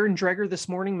 was it Darren Dreger this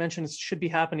morning mentioned it should be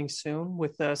happening soon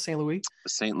with St. Louis?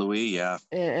 St. Louis, yeah.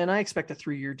 And I expect a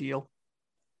 3-year deal.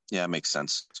 Yeah, it makes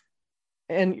sense.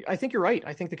 And I think you're right.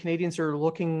 I think the Canadians are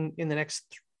looking in the next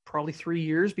probably 3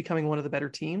 years becoming one of the better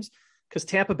teams, because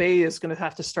Tampa Bay is going to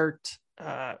have to start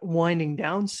winding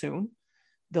down soon.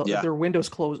 Their window's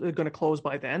going to close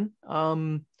by then.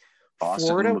 Boston,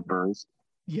 Florida, the Birds.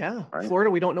 Yeah, right? Florida,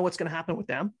 we don't know what's going to happen with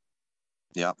them.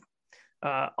 Yeah.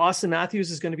 Austin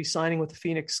Matthews is going to be signing with the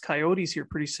Phoenix Coyotes here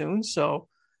pretty soon. So,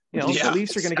 the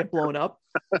Leafs are going to get blown up.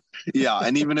 Yeah.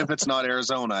 And even if it's not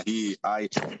Arizona,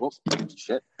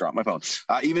 dropped my phone.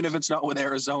 Even if it's not with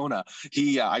Arizona,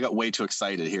 I got way too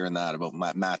excited hearing that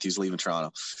about Matthews leaving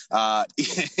Toronto.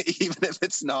 Even if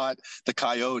it's not the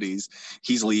Coyotes,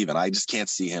 he's leaving. I just can't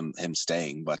see him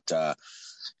staying. But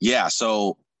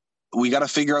so we got to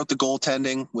figure out the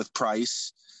goaltending with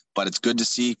Price. But it's good to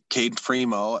see Cade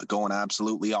Primo going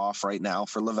absolutely off right now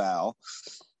for Laval.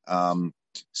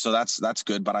 So that's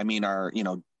good. But I mean, our,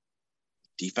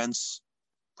 defense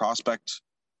prospect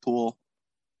pool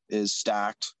is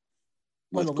stacked.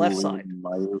 On the left side.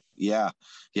 Yeah.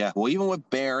 Well, even with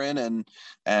Barron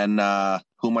and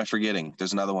who am I forgetting?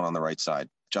 There's another one on the right side.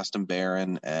 Justin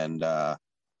Barron and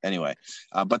anyway.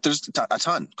 But there's a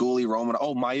ton. Gooley, Roman.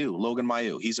 Oh, Logan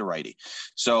Mailloux. He's a righty.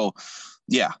 So,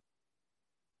 yeah.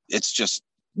 It's just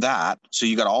that. So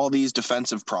you got all these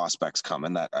defensive prospects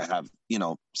coming that have,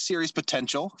 serious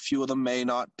potential. A few of them may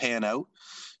not pan out.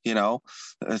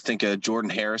 I think Jordan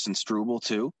Harris and Struble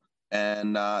too.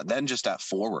 And then just at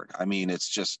forward, I mean, it's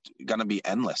just going to be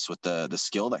endless with the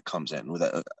skill that comes in with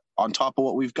on top of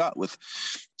what we've got with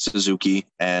Suzuki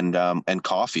and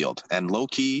Caulfield. And low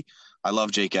key, I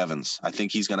love Jake Evans. I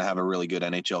think he's going to have a really good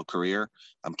NHL career.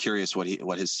 I'm curious what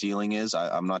his ceiling is.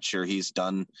 I'm not sure he's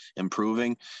done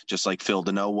improving, just like Phil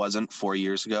Deneau wasn't 4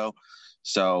 years ago.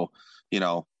 So,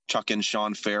 chuck in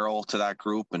Sean Farrell to that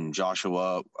group, and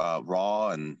Joshua Raw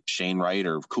and Shane Wright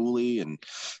or Cooley, and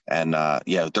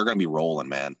they're going to be rolling,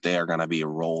 man. They are going to be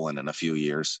rolling in a few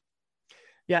years.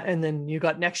 Yeah, and then you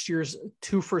got next year's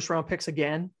 2 first-round picks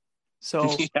again.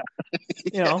 So,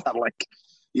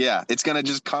 it's going to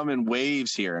just come in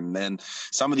waves here. And then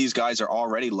some of these guys are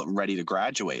already ready to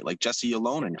graduate. Like Jesse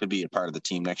Ylonen could be a part of the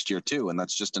team next year too. And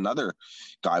that's just another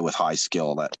guy with high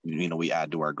skill that, we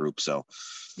add to our group. So,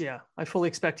 yeah, I fully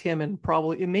expect him, and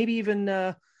maybe even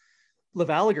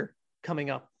Lavaliger coming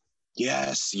up.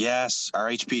 Yes.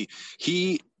 RHP.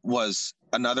 He was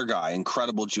another guy,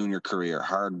 incredible junior career,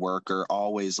 hard worker,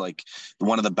 always like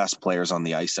one of the best players on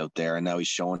the ice out there. And now he's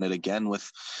showing it again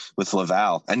with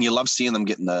Laval. And you love seeing them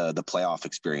getting the playoff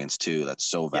experience too. That's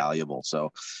so valuable.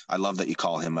 So I love that you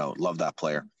call him out. Love that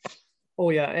player. Oh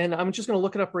yeah. And I'm just going to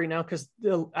look it up right now, because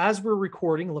as we're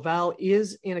recording, Laval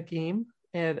is in a game,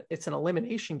 and it's an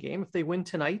elimination game. If they win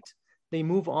tonight, they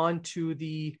move on to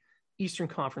the Eastern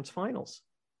Conference Finals.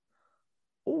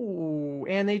 Oh,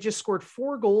 and they just scored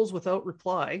 4 goals without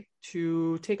reply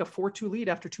to take a 4-2 lead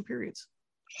after 2 periods.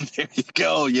 There you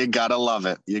go. You gotta love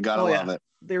it. You gotta love it.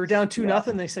 They were down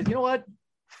 2-0. They said, you know what?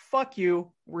 fuck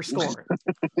you, we're scoring.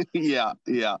 Yeah.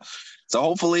 So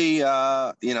hopefully,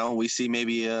 we see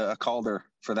maybe a Calder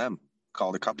for them.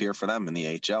 Calder Cup here for them in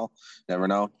the AHL. Never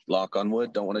know. Lock on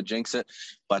wood. Don't want to jinx it.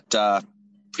 But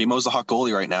Primo's the hot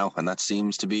goalie right now, and that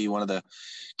seems to be one of the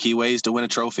key ways to win a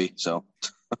trophy. So,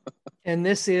 and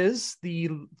this is the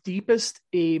deepest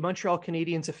a Montreal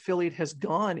Canadiens affiliate has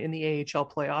gone in the AHL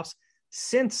playoffs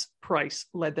since Price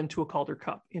led them to a Calder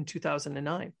Cup in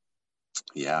 2009.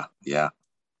 Yeah.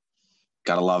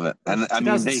 Gotta love it. And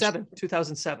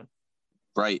 2007.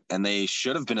 Right. And they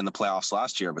should have been in the playoffs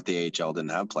last year, but the AHL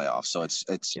didn't have playoffs. So it's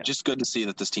just good to see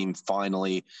that this team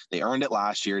finally, they earned it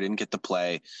last year, didn't get to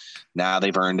play. Now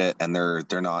they've earned it, and they're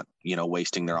not,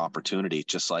 wasting their opportunity,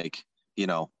 just like,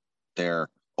 their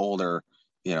older,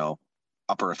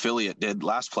 upper affiliate did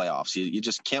last playoffs. You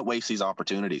just can't waste these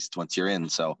opportunities once you're in.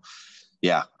 So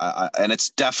yeah. And it's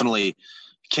definitely,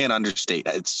 can't understate.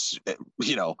 It's,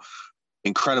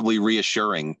 incredibly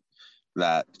reassuring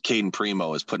that Caden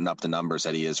Primo is putting up the numbers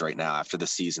that he is right now after the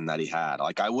season that he had.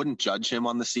 Like, I wouldn't judge him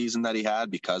on the season that he had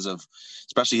because of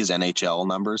especially his NHL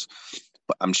numbers,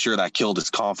 but I'm sure that killed his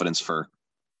confidence for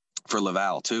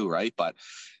Laval too. Right. But,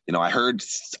 I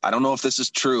don't know if this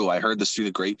is true. I heard this through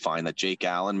the grapevine that Jake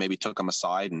Allen maybe took him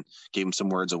aside and gave him some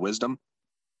words of wisdom.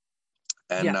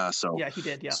 And he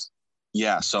did. Yeah.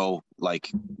 Yeah, so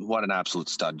like, what an absolute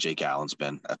stud Jake Allen's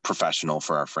been, a professional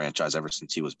for our franchise ever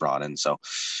since he was brought in. So,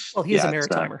 well, he's a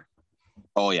Maritimer.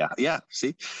 Oh yeah.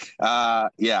 See,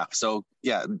 So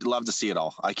love to see it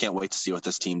all. I can't wait to see what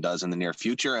this team does in the near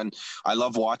future, and I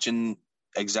love watching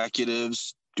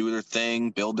executives do their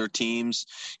thing, build their teams,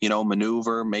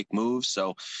 maneuver, make moves.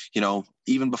 So,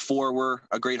 even before we're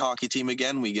a great hockey team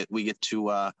again, we get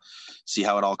to see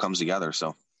how it all comes together.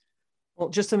 So. Well,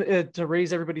 just to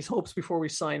raise everybody's hopes before we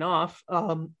sign off,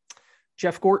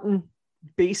 Jeff Gorton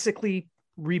basically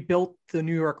rebuilt the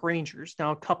New York Rangers.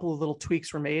 Now, a couple of little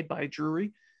tweaks were made by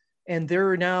Drury, and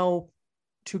they're now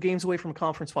 2 games away from a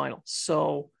conference final.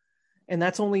 So, and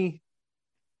that's only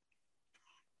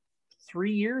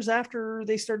 3 years after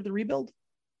they started the rebuild.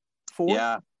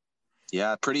 4?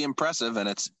 Yeah, pretty impressive. And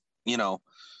it's, who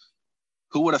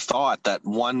would have thought that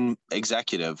one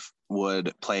executive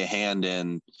would play a hand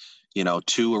in,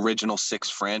 2 original six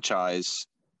franchises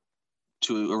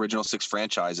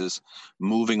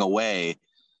moving away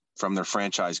from their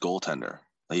franchise goaltender.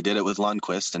 He did it with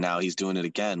Lundqvist, and now he's doing it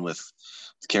again with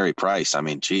Carey Price. I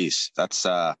mean, geez, that's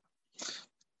a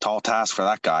tall task for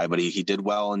that guy, but he did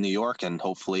well in New York, and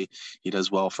hopefully he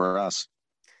does well for us.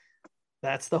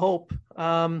 That's the hope.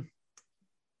 So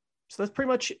that's pretty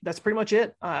much it.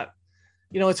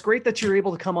 It's great that you're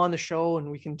able to come on the show and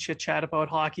we can chit chat about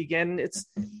hockey again. It's,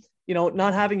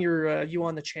 not having you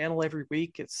on the channel every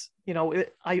week. It's,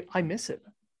 I miss it.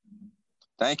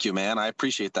 Thank you, man. I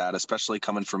appreciate that, especially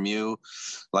coming from you.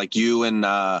 Like you and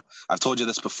I've told you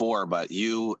this before, but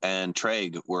you and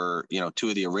Treg were, 2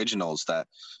 of the originals that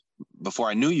before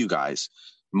I knew you guys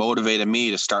motivated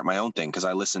me to start my own thing, because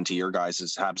I listened to your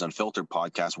guys' Habs Unfiltered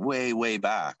podcast way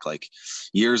back, like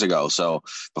years ago. So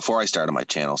before I started my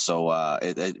channel. So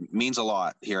it means a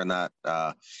lot hearing that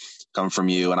come from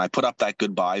you. And I put up that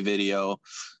goodbye video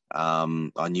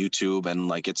on YouTube, and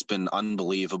like, it's been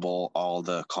unbelievable, all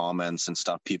the comments and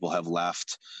stuff people have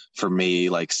left for me,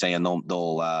 like saying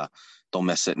they'll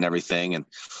miss it and everything. And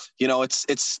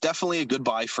it's definitely a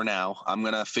goodbye for now. I'm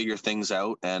gonna figure things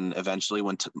out, and eventually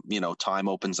when time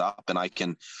opens up and I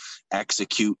can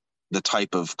execute the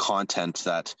type of content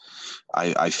that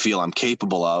I feel I'm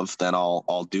capable of, then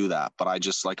I'll do that. But I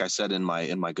just, like I said in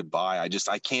my goodbye,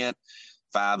 I can't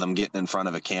fathom getting in front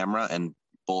of a camera and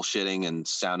bullshitting and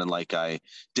sounding like I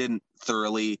didn't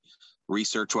thoroughly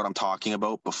research what I'm talking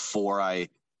about before I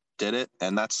did it.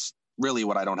 And that's really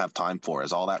what I don't have time for,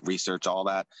 is all that research, all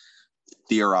that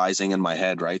theorizing in my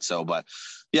head. Right. So, but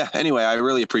yeah, anyway, I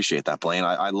really appreciate that, Blaine.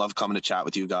 I love coming to chat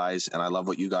with you guys, and I love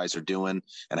what you guys are doing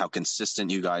and how consistent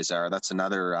you guys are. That's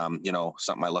another,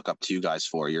 something I look up to you guys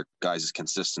for. Your guys'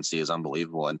 consistency is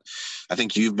unbelievable. And I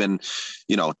think you've been,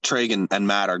 Treg and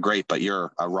Matt are great, but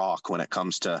you're a rock when it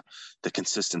comes to the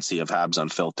consistency of Habs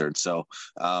Unfiltered. So,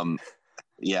 and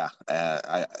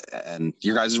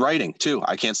your guys' writing too.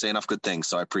 I can't say enough good things,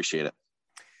 so I appreciate it.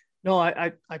 No,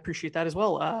 I appreciate that as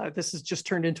well. This has just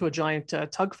turned into a giant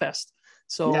tug fest.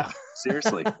 So yeah,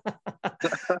 seriously,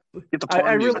 get the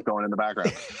porn music going in the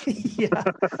background. Yeah.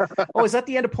 Oh, is that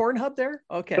the end of Pornhub there?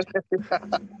 Okay.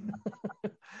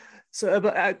 So,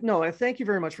 but no, thank you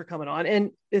very much for coming on,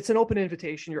 and it's an open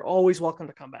invitation. You're always welcome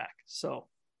to come back. So,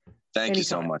 thank you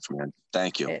so much, man.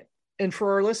 Thank you. And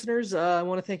for our listeners, I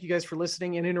want to thank you guys for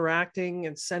listening and interacting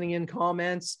and sending in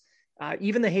comments,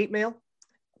 even the hate mail.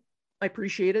 I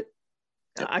appreciate it.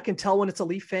 I can tell when it's a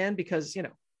Leaf fan because,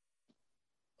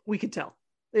 we can tell.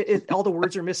 All the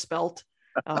words are misspelt.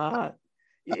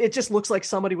 It just looks like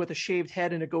somebody with a shaved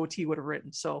head and a goatee would have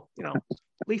written. So,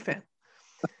 Leaf fan.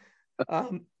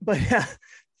 But yeah,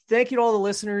 thank you to all the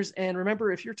listeners. And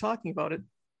remember, if you're talking about it,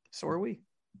 so are we.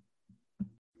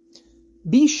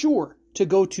 Be sure to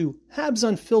go to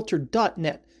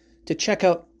habsunfiltered.net to check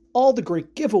out all the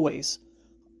great giveaways,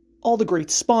 all the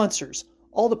great sponsors,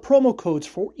 all the promo codes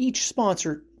for each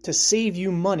sponsor to save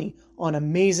you money on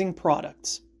amazing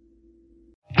products.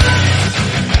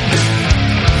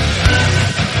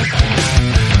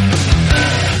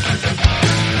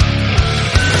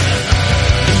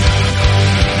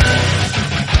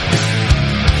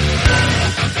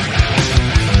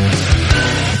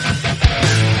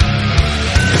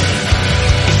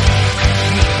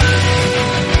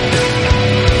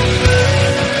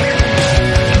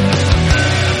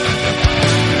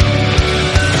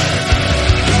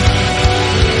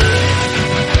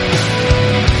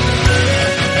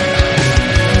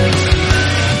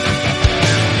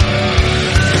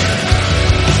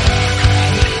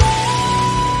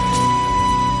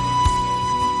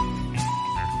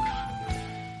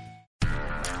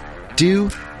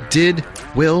 Did,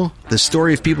 Will, the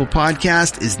Story of People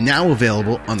podcast is now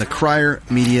available on the Crier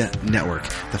Media Network.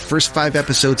 The first 5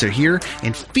 episodes are here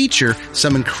and feature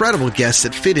some incredible guests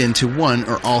that fit into one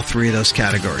or all 3 of those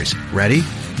categories. Ready?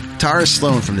 Tara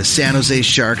Sloan from the San Jose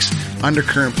Sharks,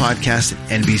 Undercurrent podcast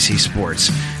at NBC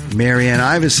Sports. Marianne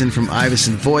Iveson from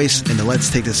Iveson Voice and the Let's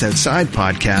Take This Outside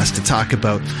podcast to talk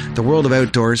about the world of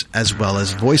outdoors as well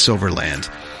as voiceover land.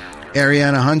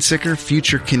 Ariana Hunsicker,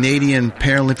 future Canadian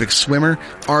Paralympic swimmer,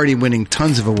 already winning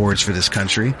tons of awards for this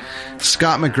country.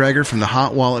 Scott McGregor from the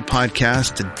Hot Wallet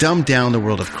podcast to dumb down the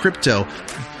world of crypto,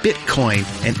 Bitcoin,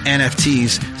 and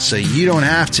NFTs so you don't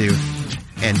have to.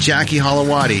 And Jackie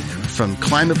Holowati from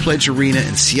Climate Pledge Arena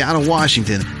in Seattle,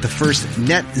 Washington, the first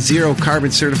net zero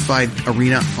carbon certified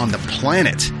arena on the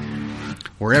planet.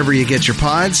 Wherever you get your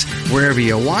pods, wherever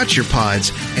you watch your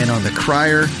pods, and on the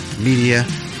Crier Media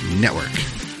Network.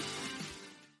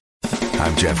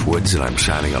 I'm Jeff Woods, and I'm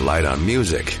shining a light on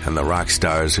music and the rock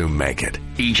stars who make it.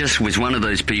 He just was one of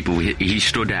those people, he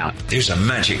stood out. He was a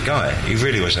magic guy. He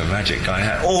really was a magic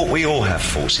guy. We all have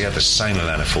faults. He had the same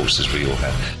amount of faults as we all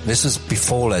have. This was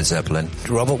before Led Zeppelin.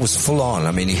 Robert was full on.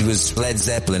 I mean, he was Led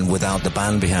Zeppelin without the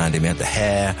band behind him. He had the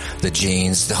hair, the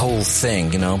jeans, the whole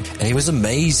thing, and he was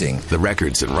amazing. The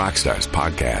Records and Rockstars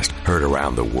podcast, heard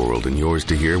around the world and yours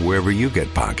to hear wherever you get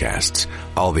podcasts.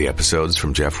 All the episodes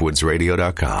from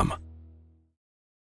JeffWoodsRadio.com.